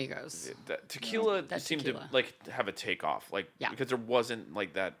Casamigos. tequila that seemed tequila. to like have a takeoff, Yeah. because there wasn't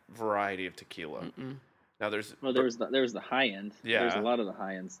like that variety of tequila. Now there was the high end. There was a Yeah. lot of the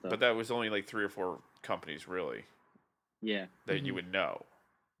high end stuff. but that was only like 3 or 4 companies really Yeah. that you would know.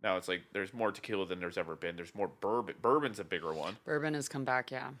 Now it's like there's more tequila than there's ever been. There's more bourbon. Bourbon's a bigger one. Bourbon has come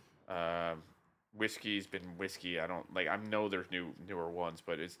back, yeah. Whiskey's been whiskey. I don't like. I know there's newer ones,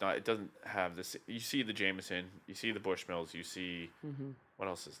 but it's not. It doesn't have this. You see the Jameson. You see the Bushmills. You see what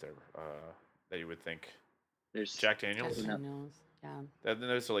else is there that you would think? There's Jack Daniels. Jack Daniels, yeah,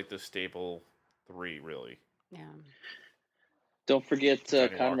 Those are like the staple 3, really. yeah. Don't forget Johnny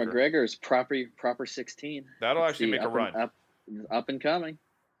Conor Walker. McGregor's proper 16. That'll It's actually the make a run. Up and coming.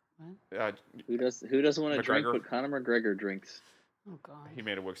 Who doesn't want to drink McGregor? what Conor McGregor drinks? Oh God. He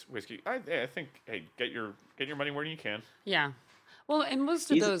made a whiskey. I think. Hey, get your money where you can. Yeah. Well, and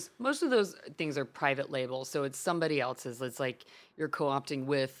most of those things are private labels, so it's somebody else's. It's like you're co-opting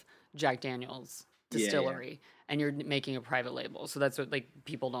with Jack Daniel's distillery, and you're making a private label. So that's what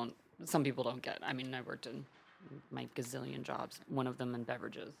some people don't get. I mean, I worked in my gazillion jobs, one of them in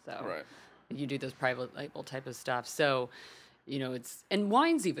beverages. So Right. you do this private label type of stuff. So, and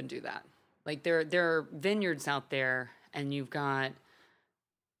wines even do that. Like there are vineyards out there, and you've got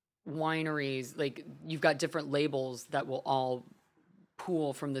wineries, like you've got different labels that will all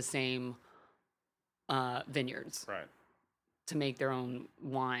pool from the same vineyards Right. to make their own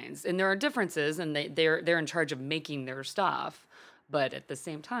wines. And there are differences, and they're in charge of making their stuff, but at the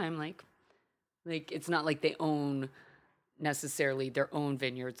same time, like it's not like they own necessarily their own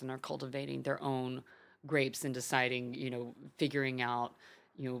vineyards and are cultivating their own grapes and deciding, figuring out,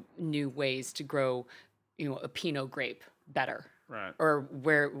 new ways to grow, a Pinot grape better. Right. Or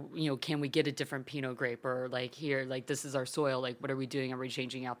where, can we get a different Pinot grape? Or like here, like this is our soil. Like, what are we doing? Are we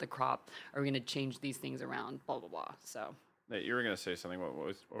changing out the crop? Are we going to change these things around? Blah, blah, blah. So. Nate, you were gonna say something. What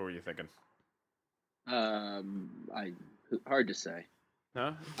were you thinking? Hard to say.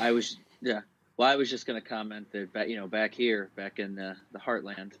 No. I was just going to comment that back here, back in the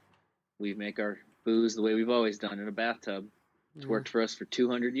heartland, we make our booze the way we've always done, in a bathtub. It's worked for us for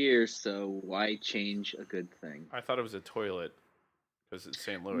 200 years, so why change a good thing? I thought it was a toilet because it's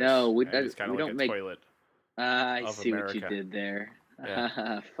St. Louis. No, and it's kind of like don't a make. toilet. I of see America. what you did there.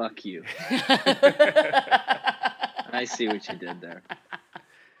 Yeah. Fuck you. I see what you did there.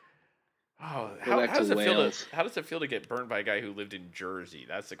 Oh, Go how back does to it feel Wales. how does it feel to get burned by a guy who lived in Jersey?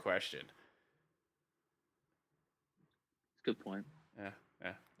 That's the question. Good point.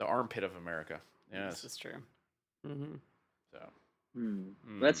 Yeah. The armpit of America. Yes. This is true. Mm-hmm. So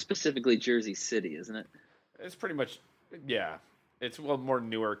That's specifically Jersey City, isn't it? it's pretty much, yeah. It's more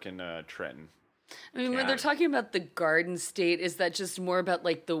Newark and Trenton. I mean, when they're talking about the Garden State, is that just more about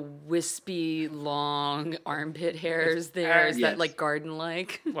like the wispy, long armpit hairs there? Is that yes. like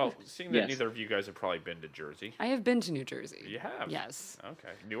garden-like? Well, seeing that Yes. neither of you guys have probably been to Jersey. I have been to New Jersey. You have? Yes.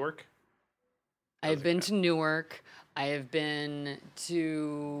 Okay. Newark? I've been to Newark. I have been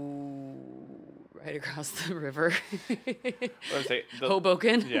to right across the river, Let's say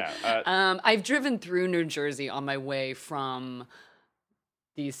Hoboken. Yeah. I've driven through New Jersey on my way from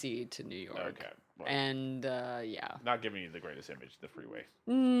DC to New York. Okay. Well, And yeah. not giving you the greatest image, the freeway.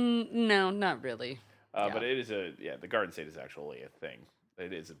 No, not really. But it is the Garden State is actually a thing.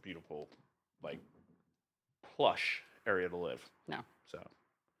 It is a beautiful, like, plush area to live. No. So,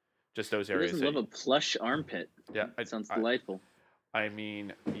 just those Who areas. doesn't love a plush armpit? Yeah. It sounds delightful. I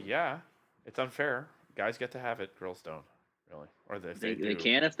mean, yeah, it's unfair. Guys get to have it, girls don't, really. Or they do. They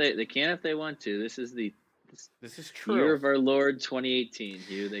can if they want to. This is the This is true. year of our Lord 2018,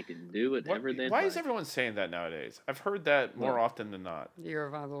 Hugh. They can do whatever they Why like. is everyone saying that nowadays? I've heard that more often than not. Year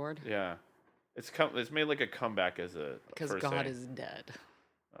of our Lord. Yeah, it's made like a comeback as a Because first God saying. is dead.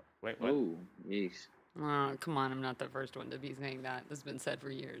 Oh, wait, what? Oh, yeesh. Come on, I'm not the first one to be saying that. This has been said for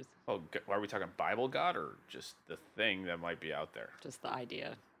years. Oh, why are we talking Bible God or just the thing that might be out there? Just the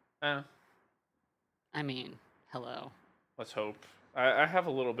idea. Eh, I mean, hello. let's hope. I have a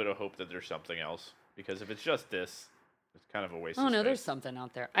little bit of hope that there's something else, because if it's just this, it's kind of a waste Oh of no, space. there's something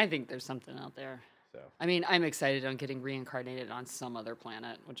out there. I think there's something out there. So, I mean, I'm excited on getting reincarnated on some other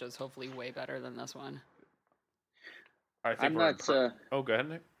planet, which is hopefully way better than this one. I think I'm we're not. Oh, go ahead,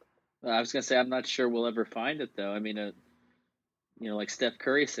 Nick. I was gonna say I'm not sure we'll ever find it though. I mean, like Steph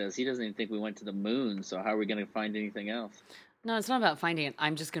Curry says, he doesn't even think we went to the moon. So how are we gonna find anything else? No, it's not about finding it.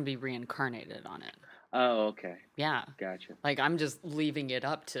 I'm just going to be reincarnated on it. Oh, okay, Yeah. gotcha. Like, I'm just leaving it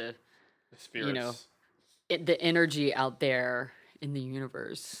up to The spirits. know, the energy out there in the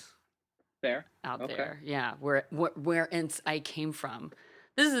universe. Fair. Out Okay. there. Yeah. Where else I came from.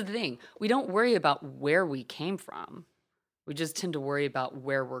 This is the thing. We don't worry about where we came from. We just tend to worry about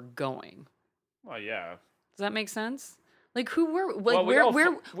where we're going. Well, yeah. Does that make sense? Like who were like Well, we where all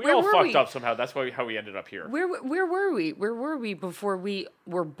were fucked we? up somehow. That's how we ended up here. Where were we? Where were we before we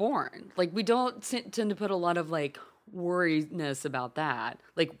were born? Like we don't tend to put a lot of like worriness about that.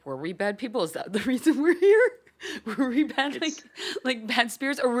 Like were we bad people? Is that the reason we're here? Were we bad like bad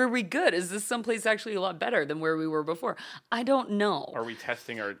spirits, or were we good? Is this someplace actually a lot better than where we were before? I don't know. Are we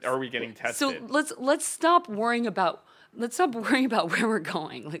testing or are we getting tested? So let's stop worrying about where we're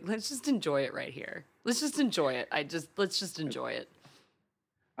going. Like let's just enjoy it right here. Let's just enjoy it. Let's just enjoy it.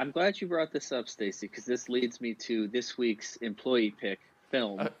 I'm glad you brought this up, Stacy, because this leads me to this week's employee pick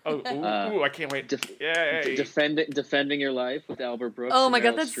film. I can't wait. Yay. Defending Your Life with Albert Brooks. Oh and my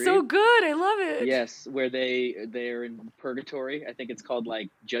God, Meryl that's Streep. so good. I love it. Yes, where they're in purgatory. I think it's called like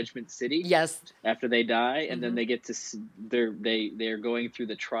Judgment City. Yes. After they die, and then Mhm. they get to they're going through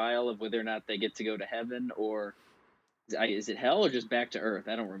the trial of whether or not they get to go to heaven or is it hell or just back to earth?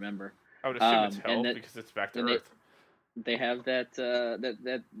 I don't remember. I would assume it's and hell because it's back to and Earth. They have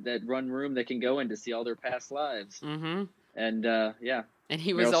that run room they can go in to see all their past lives. Mm-hmm. And yeah. And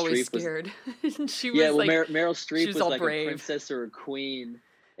he was Meryl always Streep was- scared. She was Yeah, well, like, Meryl Streep was was all like brave. a princess or a queen.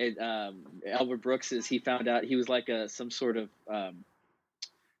 And Albert Brooks he found out he was like some sort of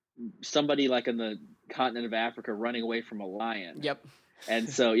somebody like in the continent of Africa running away from a lion. yep. And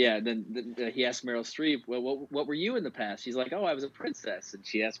so yeah, then he asked Meryl Streep, "Well, what were you in the past?" She's like, "Oh, I was a princess." And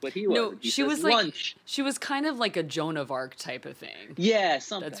she asked what he was. No, and he she says, was like lunch. she was kind of like a Joan of Arc type of thing. Yeah,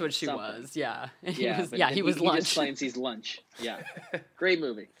 something. That's what she something. was. Yeah. Yeah, He was He lunch. just claims he's lunch. Yeah, great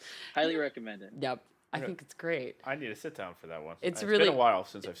movie. Highly recommend it. Yep. I think it's great. I need to sit down for that one. It's been really- a while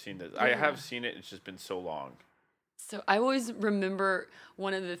since I've seen this. I Yeah. have seen it. It's just been so long. So I always remember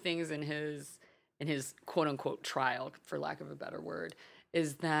one of the things in his quote unquote trial, for lack of a better word,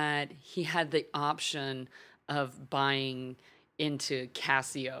 is that he had the option of buying into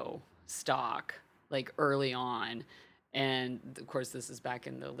Casio stock like early on. And of course, this is back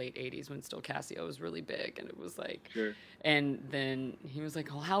in the late 80s when still Casio was really big. And it was like, Sure. and then he was like,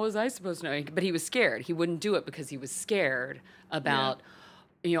 well, how was I supposed to know? But he was scared. He wouldn't do it because he was scared about,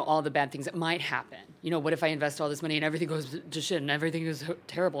 all the bad things that might happen. What if I invest all this money and everything goes to shit and everything is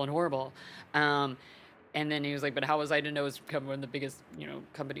terrible and horrible? And then he was like, but how was I to know it's become one of the biggest,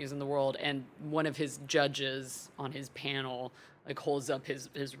 companies in the world? And one of his judges on his panel like holds up his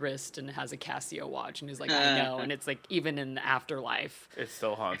wrist and has a Casio watch. And he's like, I know. And it's like, even in the afterlife, It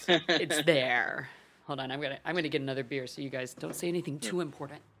still haunts me. it's there. Hold on, I'm gonna get another beer so you guys don't say anything too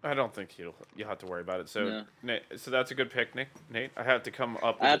important. I don't think you'll have to worry about it. So, No. Nate, so that's a good pick, Nate. I have to come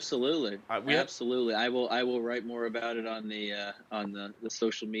up with Absolutely, we have- absolutely. I will write more about it on the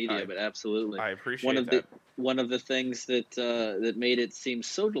social media. But absolutely, I appreciate one of that. one of the things that made it seem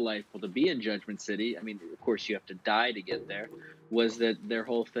so delightful to be in Judgment City. I mean, of course, you have to die to get there. Was that their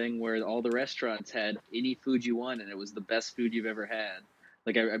whole thing where all the restaurants had any food you want, and it was the best food you've ever had.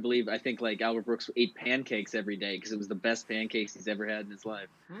 Like I think like Albert Brooks ate pancakes every day because it was the best pancakes he's ever had in his life.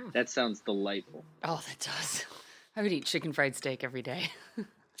 That sounds delightful. Oh, that does. I would eat chicken fried steak every day.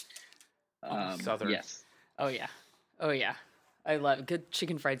 Southern. Yes. Oh yeah. Oh yeah. I love good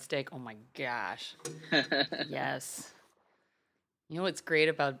chicken fried steak. Oh my gosh. Yes. You know what's great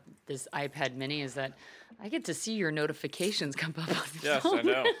about this iPad mini is that I get to see your notifications come up on the Yes, phone. I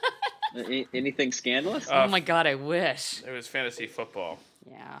know. Anything scandalous? Oh my god, I wish. It was fantasy football.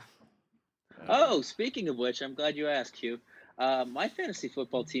 Yeah. Oh, speaking of which, I'm glad you asked, Hugh. My fantasy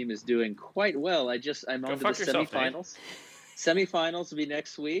football team is doing quite well. I'm on to the fuck yourself, Nate. semifinals. Semifinals will be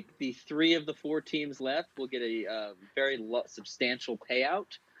next week. The 3 of the 4 teams left will get a very substantial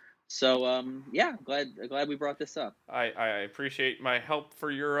payout. So, yeah, glad we brought this up. I appreciate my help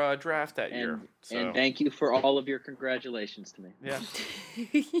for your draft that year. So, And thank you for all of your congratulations to me. yeah,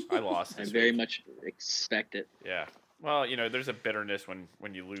 I lost. I This very week. much expect it. Yeah. Well, there's a bitterness when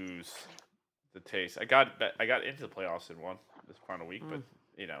you lose the taste. I got into the playoffs in one this final week, but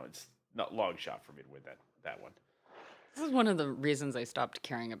it's not long shot for me to win that one. This is one of the reasons I stopped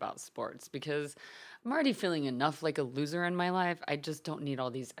caring about sports because I'm already feeling enough like a loser in my life. I just don't need all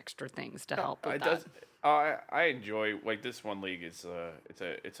these extra things to help with that. I enjoy like this one league is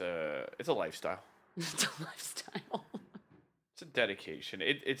it's a lifestyle. It's a lifestyle. It's a dedication.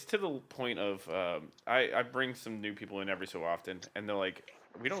 It's to the point of I bring some new people in every so often, and they're like,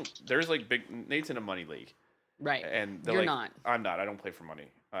 there's like Nate's in a money league, Right. and they're You're like, not. I'm not. I don't play for money.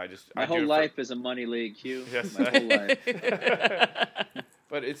 My I whole do it life is a money league, Hugh. Yes. My whole life.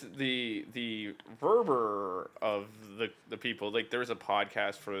 But it's the verber of the people. Like there's a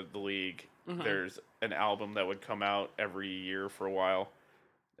podcast for the league. Mhm. There's an album that would come out every year for a while.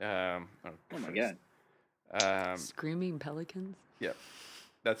 Oh my god. Screaming Pelicans? Yep.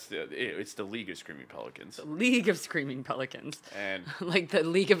 It's the League of Screaming Pelicans. The League of Screaming Pelicans. And Like the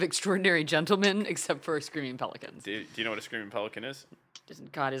League of Extraordinary Gentlemen, except for Screaming Pelicans. do you know what a Screaming Pelican is?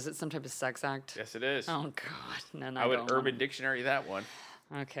 God, is it some type of sex act? Yes, it is. Oh, God. No, I would Urban Dictionary that one.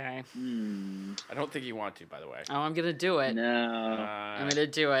 Okay. I don't think you want to, by the way. Oh, I'm going to do it. No. I'm going to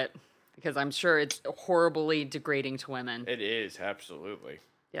do it. Because I'm sure it's horribly degrading to women. It is, absolutely.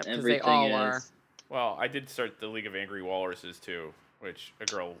 Yep, because Everything they all is. are. Well, I did start the League of Angry Walruses too, which a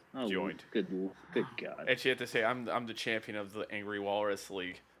girl Oh, joined. good God. And she had to say, I'm the champion of the Angry Walrus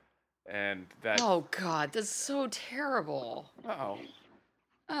League. And that... Oh, God, that's so terrible. Oh.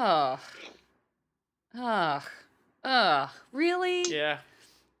 Ugh. Ugh. Ugh. Really? Yeah,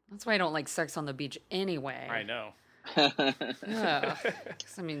 That's why I don't like sex on the beach anyway. I know. Ugh.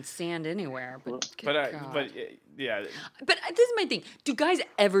 'Cause, I mean, sand anywhere, but good God. Yeah. But this is my thing. Do guys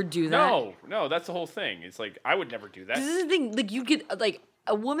ever do that? No, that's the whole thing. It's like, I would never do that. This is the thing. Like, you get, like,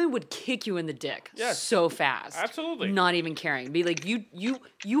 a woman would kick you in the dick Yes. so fast. Absolutely. Not even caring. Be like,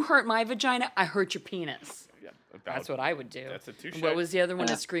 you hurt my vagina, I hurt your penis. Yeah, That's what I would do. That's a touche. What was the other one?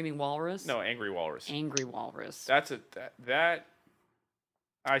 A Screaming Walrus? No, Angry Walrus. Angry Walrus. That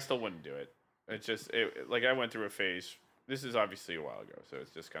I still wouldn't do it. It's just like I went through a phase. This is obviously a while ago, so it's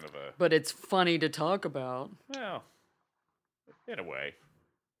just kind of a But it's funny to talk about. well, in a way.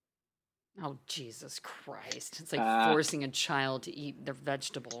 Oh, Jesus Christ. It's like forcing a child to eat their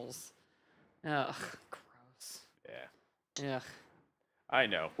vegetables. Ugh, gross. Yeah, Ugh. I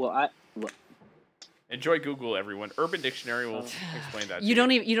know. Well, Enjoy Google, everyone. Urban Dictionary will explain that. You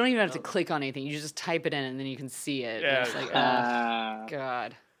don't even have to click on anything. You just type it in and then you can see it. Yeah. It's like, oh,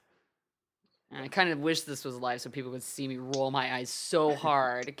 God. And I kind of wish this was live so people could see me roll my eyes so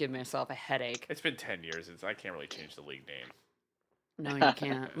hard, give myself a headache. It's been 10 years. I can't really change the league name. No, you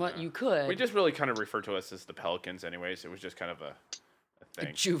can't. Well, you could. We just really kind of refer to us as the Pelicans, anyways. It was just kind of a a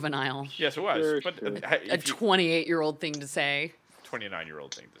thing. juvenile. Yes, it was. Sure, But sure. A 28-year-old thing to say.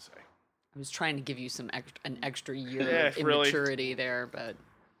 29-year-old thing to say. I was trying to give you an extra year Yeah, of really. immaturity there, but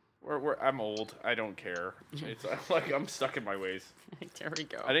I'm old. I don't care. It's like I'm stuck in my ways. there we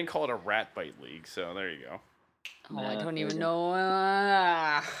go. I didn't call it a rat bite league, so there you go. Oh, I Nah, don't there even you know.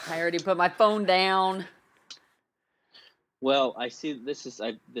 I already put my phone down. Well, I see this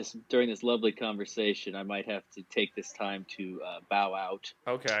during this lovely conversation. I might have to take this time to bow out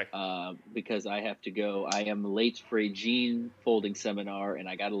Okay. because I have to go. I am late for a jean folding seminar, and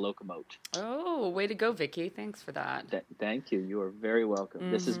I got to locomote. Oh, way to go, Vicky. Thanks for that. Thank you. You are very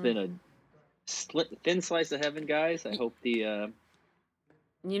welcome. This has been a thin slice of heaven, guys. I hope the.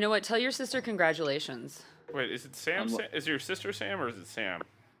 You know what? Tell your sister congratulations. Wait, is it Sam? Is your sister Sam or is it Sam?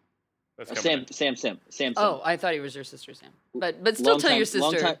 That's Sam. Oh, I thought he was your sister, Sam. But still tell your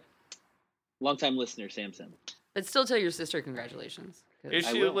sister. Long time listener, Sam. But still tell your sister congratulations. Is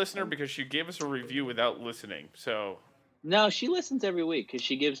she a listener? Because she gave us a review without listening. So. No, she listens every week because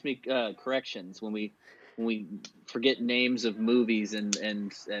she gives me corrections when we forget names of movies and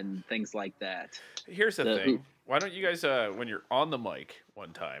things like that. Here's the thing. Why don't you guys, when you're on the mic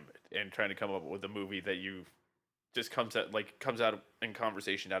one time and trying to come up with a movie that you just comes out in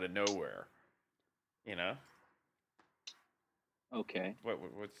conversation out of nowhere, you know? Okay.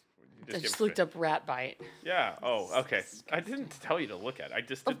 What's I just looked up rat bite. Yeah. Oh, okay. I didn't tell you to look at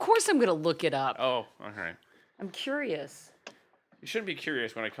it. Of course I'm going to look it up. Oh, okay. I'm curious. You shouldn't be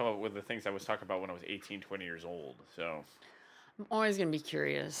curious when I come up with the things I was talking about when I was 18, 20 years old. So. I'm always going to be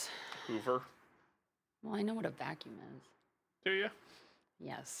curious. Hoover. Well, I know what a vacuum is. Do you?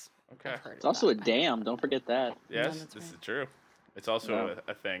 Yes. Okay. It's also a dam. Don't forget that. Yes, no, this is true. It's also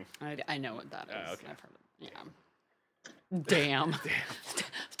a thing. I know what that is. Okay. I've heard of it. Yeah. Damn.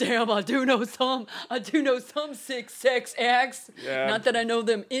 Damn, I do know some 666 acts. Yeah. Not that I know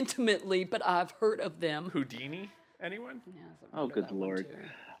them intimately, but I've heard of them. Houdini? Anyone? Yeah, oh, good Lord.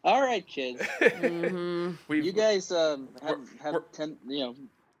 All right, kids. You guys have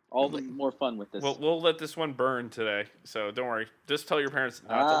all the more fun with this. We'll let this one burn today, so don't worry. Just tell your parents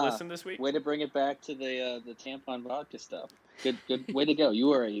not to listen this week. Way to bring it back to the tampon vodka stuff. Good way to go.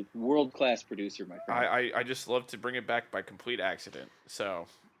 You are a world-class producer, my friend. I just love to bring it back by complete accident. So,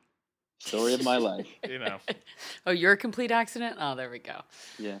 story of my life. You know. Oh, you're a complete accident? Oh, there we go.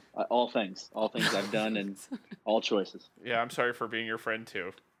 Yeah, all things I've done and all choices. Yeah, I'm sorry for being your friend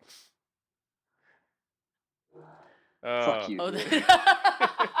too. Fuck you.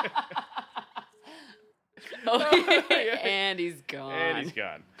 And he's gone.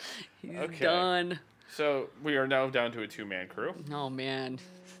 He's done. So we are now down to a 2-man crew. Oh man,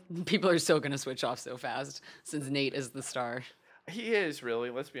 people are so gonna switch off so fast since Nate is the star. He is really.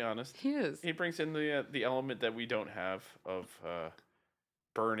 Let's be honest. He is. He brings in the element that we don't have of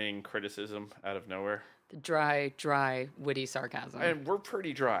burning criticism out of nowhere. The dry, witty sarcasm. And we're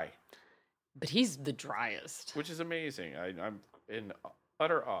pretty dry. But he's the driest. Which is amazing. I'm in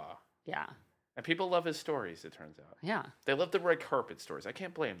utter awe. Yeah. And people love his stories, it turns out. Yeah. They love the red carpet stories. I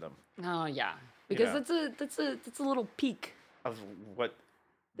can't blame them. Oh, yeah. Because that's a little peek of what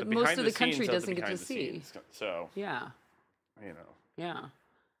the most of the country doesn't get to see. So, yeah. You know. Yeah.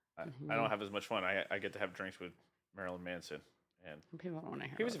 I don't have as much fun. I get to have drinks with Marilyn Manson. And people don't want to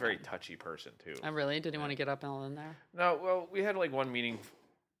hear. He was a very touchy person too. Oh, really? Did he want to get up all in there? No. Well, we had like one meeting,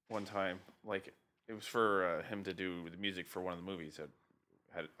 one time. Like it was for him to do the music for one of the movies that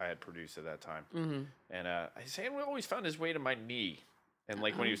I had produced at that time. Mm-hmm. And Sam always found his way to my knee. And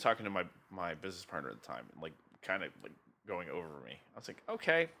like when he was talking to my business partner at the time, like kind of like going over me, I was like,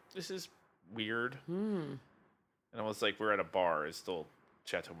 okay, this is weird. Mm. And I was like, we're at a bar. It's still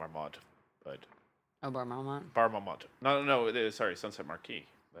Chateau Marmont, but. Oh, Bar Marmont? Bar Marmont. No, sorry, Sunset Marquis.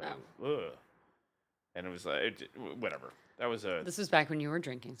 Oh. And it was whatever. That was a. This was back when you were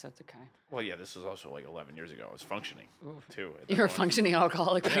drinking, so it's okay. Well, yeah, this was also like 11 years ago. I was functioning, too. You were a functioning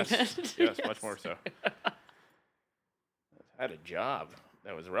alcoholic back then? Yes, much more so. I had a job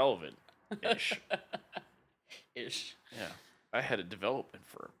that was relevant-ish. Ish. Yeah. I had a development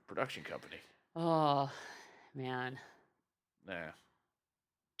for a production company. Oh, man. Nah.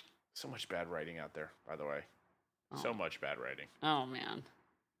 So much bad writing out there, by the way. Oh. So much bad writing. Oh, man.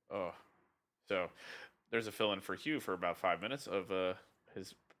 Oh. So there's a fill-in for Hugh for about 5 minutes of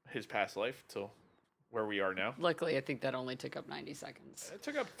his past life till where we are now. Luckily, I think that only took up 90 seconds. It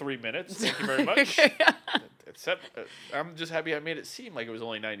took up 3 minutes. Thank you very much. Except I'm just happy I made it seem like it was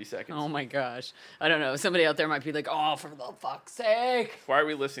only 90 seconds. Oh, my gosh. I don't know. Somebody out there might be like, oh, for the fuck's sake. Why are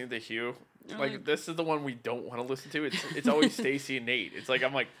we listening to Hugh? Like, this is the one we don't want to listen to. It's always Stacy and Nate. It's like,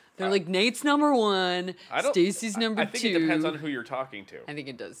 I'm like... They're like, Nate's number one, Stacy's number two. I think it depends on who you're talking to. I think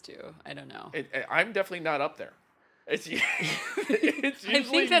it does, too. I don't know. I'm definitely not up there. It's usually I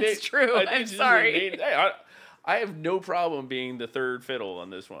think that's Nate. true. I'm sorry. Hey, I have no problem being the third fiddle on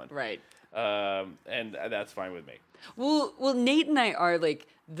this one. Right. And that's fine with me. Well, Nate and I are like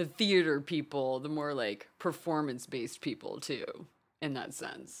the theater people, the more like performance-based people too, in that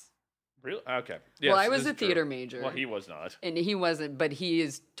sense. Really? Okay. Well, Yes, I was this a is true. theater major. Well, he was not. And he wasn't, but he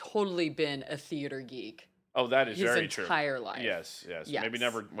has totally been a theater geek Oh, that is his very true. entire life. Yes. Maybe Yes.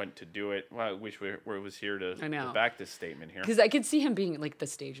 never went to do it. Well, I wish we was here to I know. back this statement here. Because I could see him being like the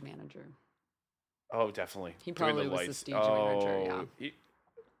stage manager. Oh, definitely. He Doing probably was the lights. stage manager, yeah.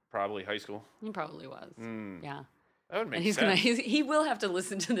 Probably high school. He probably was. Yeah. That would make And he's sense. he will have to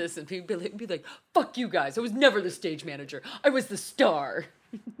listen to this and be like, fuck you guys. I was never the stage manager. I was the star.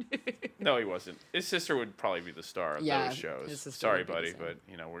 No, he wasn't. His sister would probably be the star of Yeah, those shows. his sister Sorry, would be the buddy,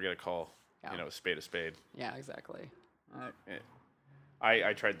 same. but we're gonna call Yeah. a spade a spade. Yeah, exactly.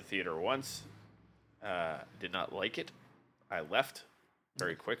 I tried the theater once. Did not like it. I left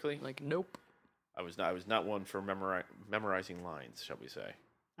very quickly. Like, nope. I was not one for memorizing lines, shall we say?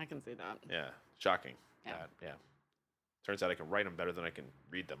 I can see that. Yeah, shocking. Yeah. Yeah. Turns out I can write them better than I can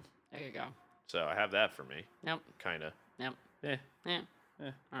read them. There you go. So I have that for me. Yep. Kinda. Yep. Eh.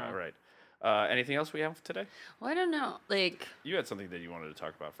 Yeah. All right. Anything else we have today? Well, I don't know. Like, You had something that you wanted to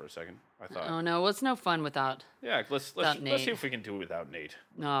talk about for a second. I thought. oh no, well, it's no fun without. Yeah, let's Nate. see if we can do it without Nate.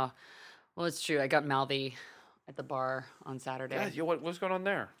 No. Well, it's true. I got mouthy at the bar on Saturday. Yeah, what's going on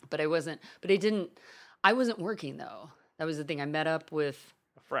there? But I wasn't. But I wasn't working though. That was the thing. I met up with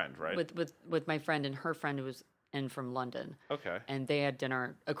A friend, right? with my friend and her friend who was in from London, Okay. and they had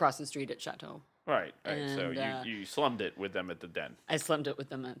dinner across the street at Chateau. Right. So And, you slummed it with them at the den. I slummed it with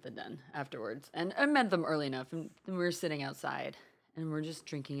them at the den afterwards, and I met them early enough, and we were sitting outside, and we're just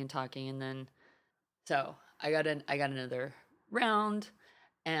drinking and talking, and then, so I got another round,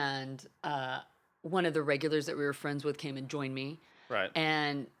 and one of the regulars that we were friends with came and joined me, Right.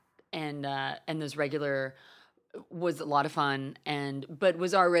 and this regular was a lot of fun, but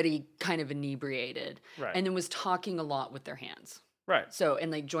was already kind of inebriated, Right. and then was talking a lot with their hands. Right. So,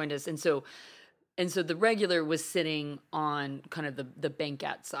 and like joined us. And so the regular was sitting on kind of the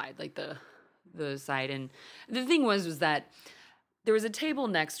banquette side, like the side. And the thing was that there was a table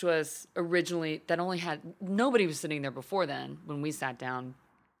next to us originally that only had, nobody was sitting there before then when we sat down.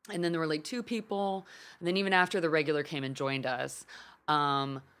 And then there were like two people. And then even after the regular came and joined us,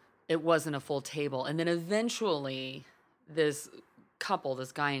 it wasn't a full table. And then eventually this couple,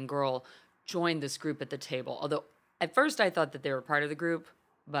 this guy and girl, joined this group at the table. Although at first I thought that they were part of the group,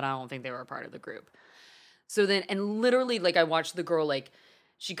 but I don't think they were a part of the group. So then, and literally, like, I watched the girl, like,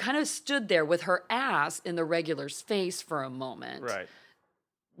 she kind of stood there with her ass in the regular's face for a moment. Right.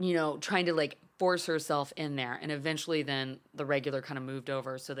 Trying to, like, force herself in there. And eventually then the regular kind of moved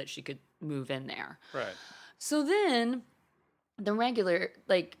over so that she could move in there. Right. So then the regular,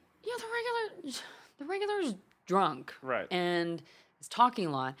 like, the regular's drunk. Right. And is talking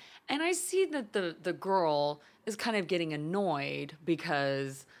a lot. And I see that the girl is kind of getting annoyed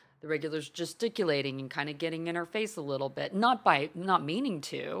because the regular's gesticulating and kind of getting in her face a little bit. Not meaning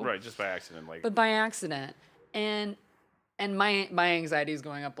to. Right. Just by accident, like. But by accident. And my anxiety is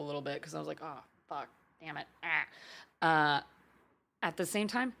going up a little bit because I was like, oh, fuck, damn it. At the same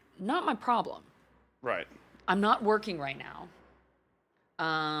time, not my problem. Right. I'm not working right now.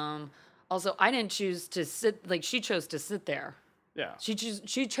 Also, I didn't choose to sit, like, she chose to sit there. Yeah.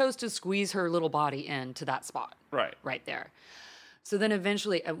 She chose to squeeze her little body into that spot. Right. Right there. So then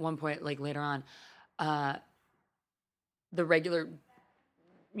eventually at one point, like later on, the regular,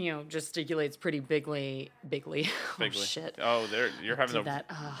 gesticulates pretty bigly. Bigly. Oh, shit. Oh, you're having Did to that,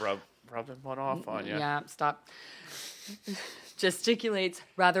 rubbing one off on you. Yeah, stop. Gesticulates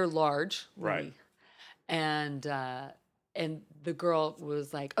rather large. Right. And the girl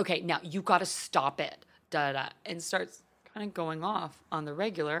was like, okay, now you got to stop it. Da-da. And starts kind of going off on the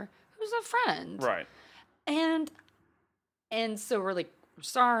regular, who's a friend. Right. And so we're like,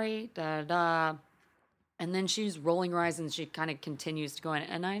 sorry, da-da. And then she's rolling her eyes and she kind of continues to go in.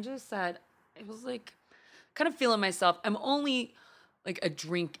 And I just said, it was like, kind of feeling myself. I'm only like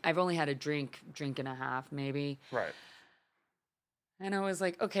I've only had a drink and a half maybe. Right. And I was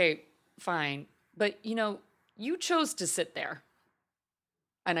like, okay, fine. But, you chose to sit there.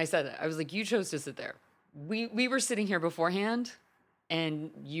 And I said that. I was like, you chose to sit there. We were sitting here beforehand,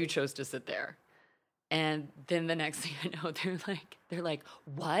 and you chose to sit there. And then the next thing I know, they're like,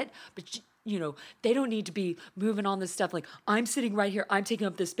 what? But, they don't need to be moving on this stuff. Like, I'm sitting right here. I'm taking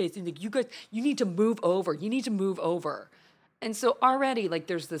up this space. And like, you guys, you need to move over. You need to move over. And so already, like,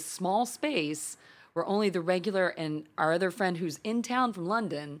 there's this small space where only the regular and our other friend who's in town from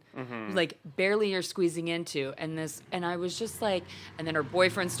London, like, barely are squeezing into. And I was just like, and then her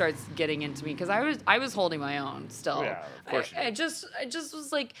boyfriend starts getting into me because I was holding my own still. Yeah, of course. I just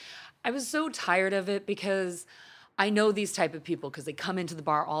was like, I was so tired of it because I know these type of people because they come into the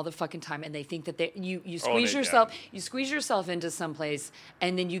bar all the fucking time and they think that you squeeze yourself into some place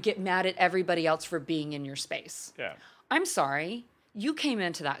and then you get mad at everybody else for being in your space. Yeah. I'm sorry. You came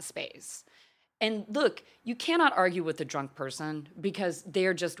into that space. And look, you cannot argue with a drunk person because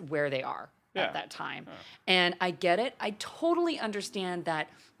they're just where they are at that time. And I get it. I totally understand that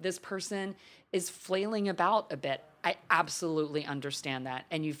this person is flailing about a bit. I absolutely understand that.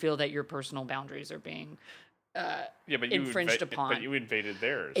 And you feel that your personal boundaries are being infringed upon. But you invaded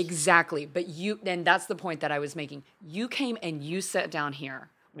theirs. Exactly. But and that's the point that I was making. You came and you sat down here.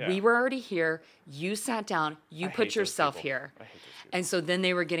 Yeah. We were already here. You sat down. You put yourself here. I hate those people. And so then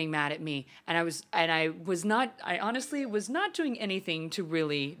they were getting mad at me. And I honestly was not doing anything to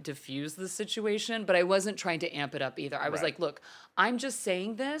really diffuse the situation, but I wasn't trying to amp it up either. I was like, look, I'm just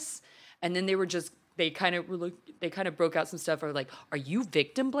saying this. And then they kind of broke out some stuff. Or like, are you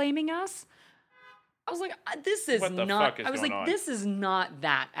victim blaming us? I was like, this is not. I was like, this is not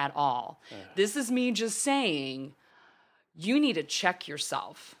that at all. This is me just saying, you need to check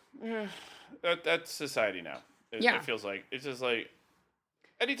yourself. That's society now. It feels like it's just like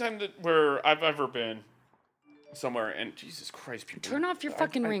anytime where I've ever been somewhere and Jesus Christ, people turn off your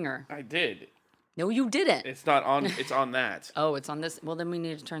fucking ringer. I did. No, you didn't. It's not on. It's on that. Oh, it's on this. Well, then we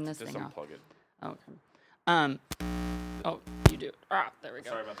need to turn this Just thing off. Unplug it. Okay. Oh, you do. There we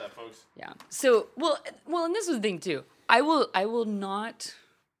go. Sorry about that, folks. Yeah. So, well, and this was the thing too. I will not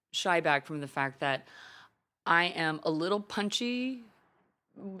shy back from the fact that I am a little punchy.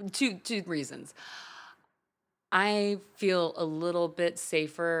 Two reasons. I feel a little bit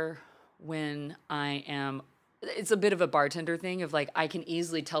safer when I am. It's a bit of a bartender thing of like I can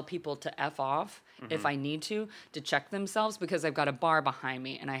easily tell people to F off if I need to check themselves because I've got a bar behind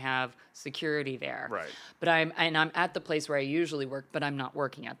me and I have security there. Right. But I'm at the place where I usually work, but I'm not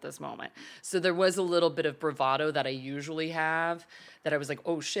working at this moment. So there was a little bit of bravado that I usually have that I was like,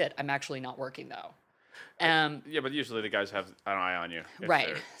 oh shit, I'm actually not working though. Yeah, but usually the guys have an eye on you.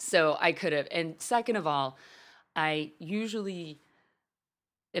 Right. So I could have. And second of all, I usually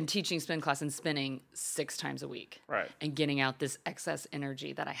am teaching spin class and spinning 6 times a week. Right. And getting out this excess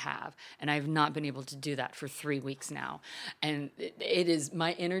energy that I have. And I've not been able to do that for 3 weeks now. And it is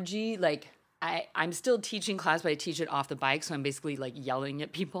my energy, like, I'm still teaching class, but I teach it off the bike. So I'm basically like yelling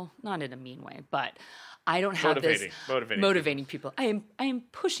at people, not in a mean way, but I don't have motivating people. I am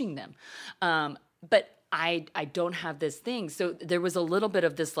pushing them. But I don't have this thing. So there was a little bit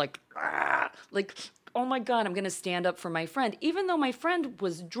of this like, oh my God, I'm going to stand up for my friend. Even though my friend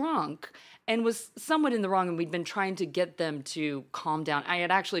was drunk and was somewhat in the wrong and we'd been trying to get them to calm down. I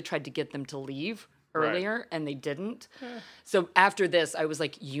had actually tried to get them to leave earlier and they didn't. So after this, I was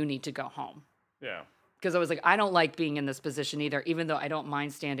like, you need to go home. Yeah. Because I was like, I don't like being in this position either, even though I don't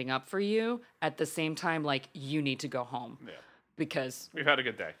mind standing up for you. At the same time, like, you need to go home. Yeah. Because we've had a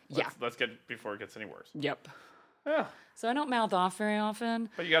good day. Let's get before it gets any worse. Yep. Yeah. So I don't mouth off very often.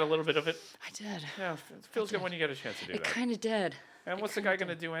 But you got a little bit of it? I did. Yeah, it feels good when you get a chance to do that. It kind of did. And what's the guy going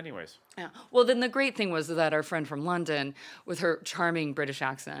to do anyways? Yeah. Well, then the great thing was that our friend from London, with her charming British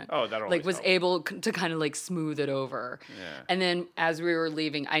accent, was able to kind of like smooth it over. Yeah. And then as we were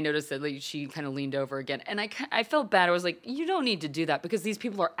leaving, I noticed that like she kind of leaned over again, and I felt bad. I was like, you don't need to do that because these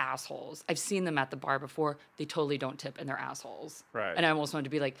people are assholes. I've seen them at the bar before. They totally don't tip, and they're assholes. Right. And I almost wanted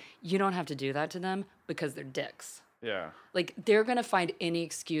to be like, you don't have to do that to them because they're dicks. Yeah. Like they're gonna find any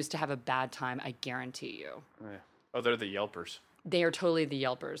excuse to have a bad time. I guarantee you. Yeah. Oh, they're the Yelpers. They are totally the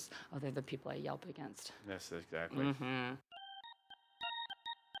Yelpers. Oh, they're the people I Yelp against. Yes, exactly. Mm-hmm.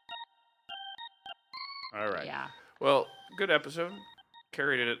 All right. Yeah. Well, good episode.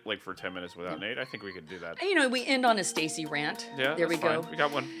 Carried it like for 10 minutes without Nate. I think we could do that. You know, we end on a Stacy rant. Yeah, there we go. We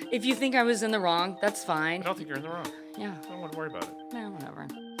got one. If you think I was in the wrong, that's fine. I don't think you're in the wrong. Yeah. I don't want to worry about it. No, whatever.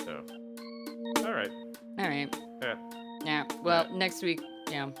 So, all right. All right. Yeah. Yeah. Well, next week,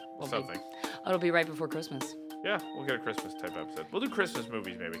 something. It'll be right before Christmas. Yeah, we'll get a Christmas type episode. We'll do Christmas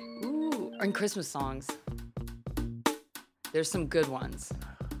movies maybe. Ooh, and Christmas songs. There's some good ones.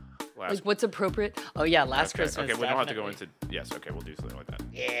 Like what's appropriate? Oh yeah, Last Christmas. Okay, we don't have to go into. Yes. Okay, we'll do something like that.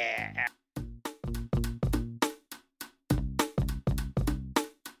 Yeah.